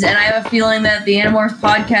hemorrhoids, and I have a feeling that the Animorphs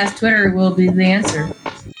podcast Twitter will be the answer.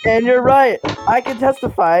 And you're right. I can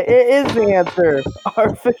testify. It is the answer. Our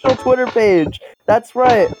official Twitter page. That's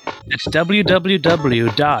right. It's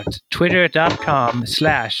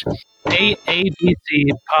www.twitter.com/AABC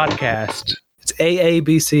podcast. It's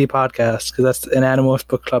AABC podcast because that's an Animorphs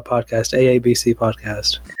Book Club podcast. AABC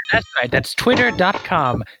podcast. That's right. That's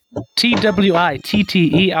twitter.com.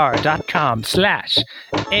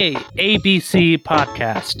 TWITTER.com/AABC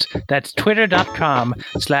podcast. That's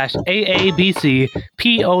twitter.com/AABC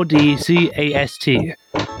PODCAST.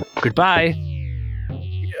 Goodbye.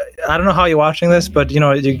 I don't know how you're watching this, but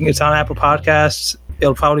it's on Apple Podcasts.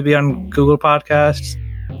 It'll probably be on Google Podcasts.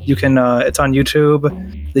 You can. It's on YouTube.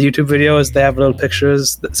 The YouTube videos, they have little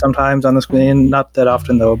pictures sometimes on the screen. Not that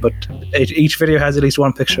often though, but each video has at least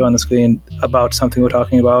one picture on the screen about something we're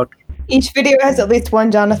talking about. Each video has at least one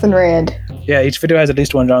Jonathan Rand. Yeah, each video has at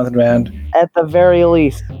least one Jonathan Rand. At the very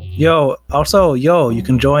least. You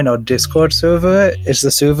can join our Discord server. It's the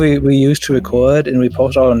server we use to record, and we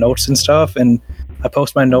post all our notes and stuff. And I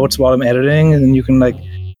post my notes while I'm editing, and you can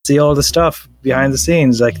see all the stuff behind the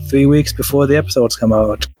scenes 3 weeks before the episodes come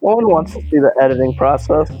out. No one wants to see the editing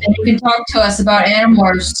process. And you can talk to us about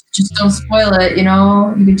Animorphs. Just don't spoil it, You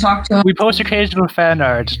can talk to us. We post occasional fan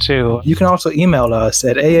art, too. You can also email us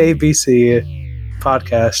at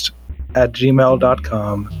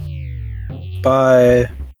aabcpodcast@gmail.com. Bye.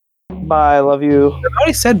 Bye, love you. I've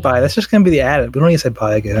already said bye. That's just going to be the added. We don't need to say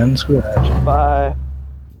bye again. Screw that. Bye.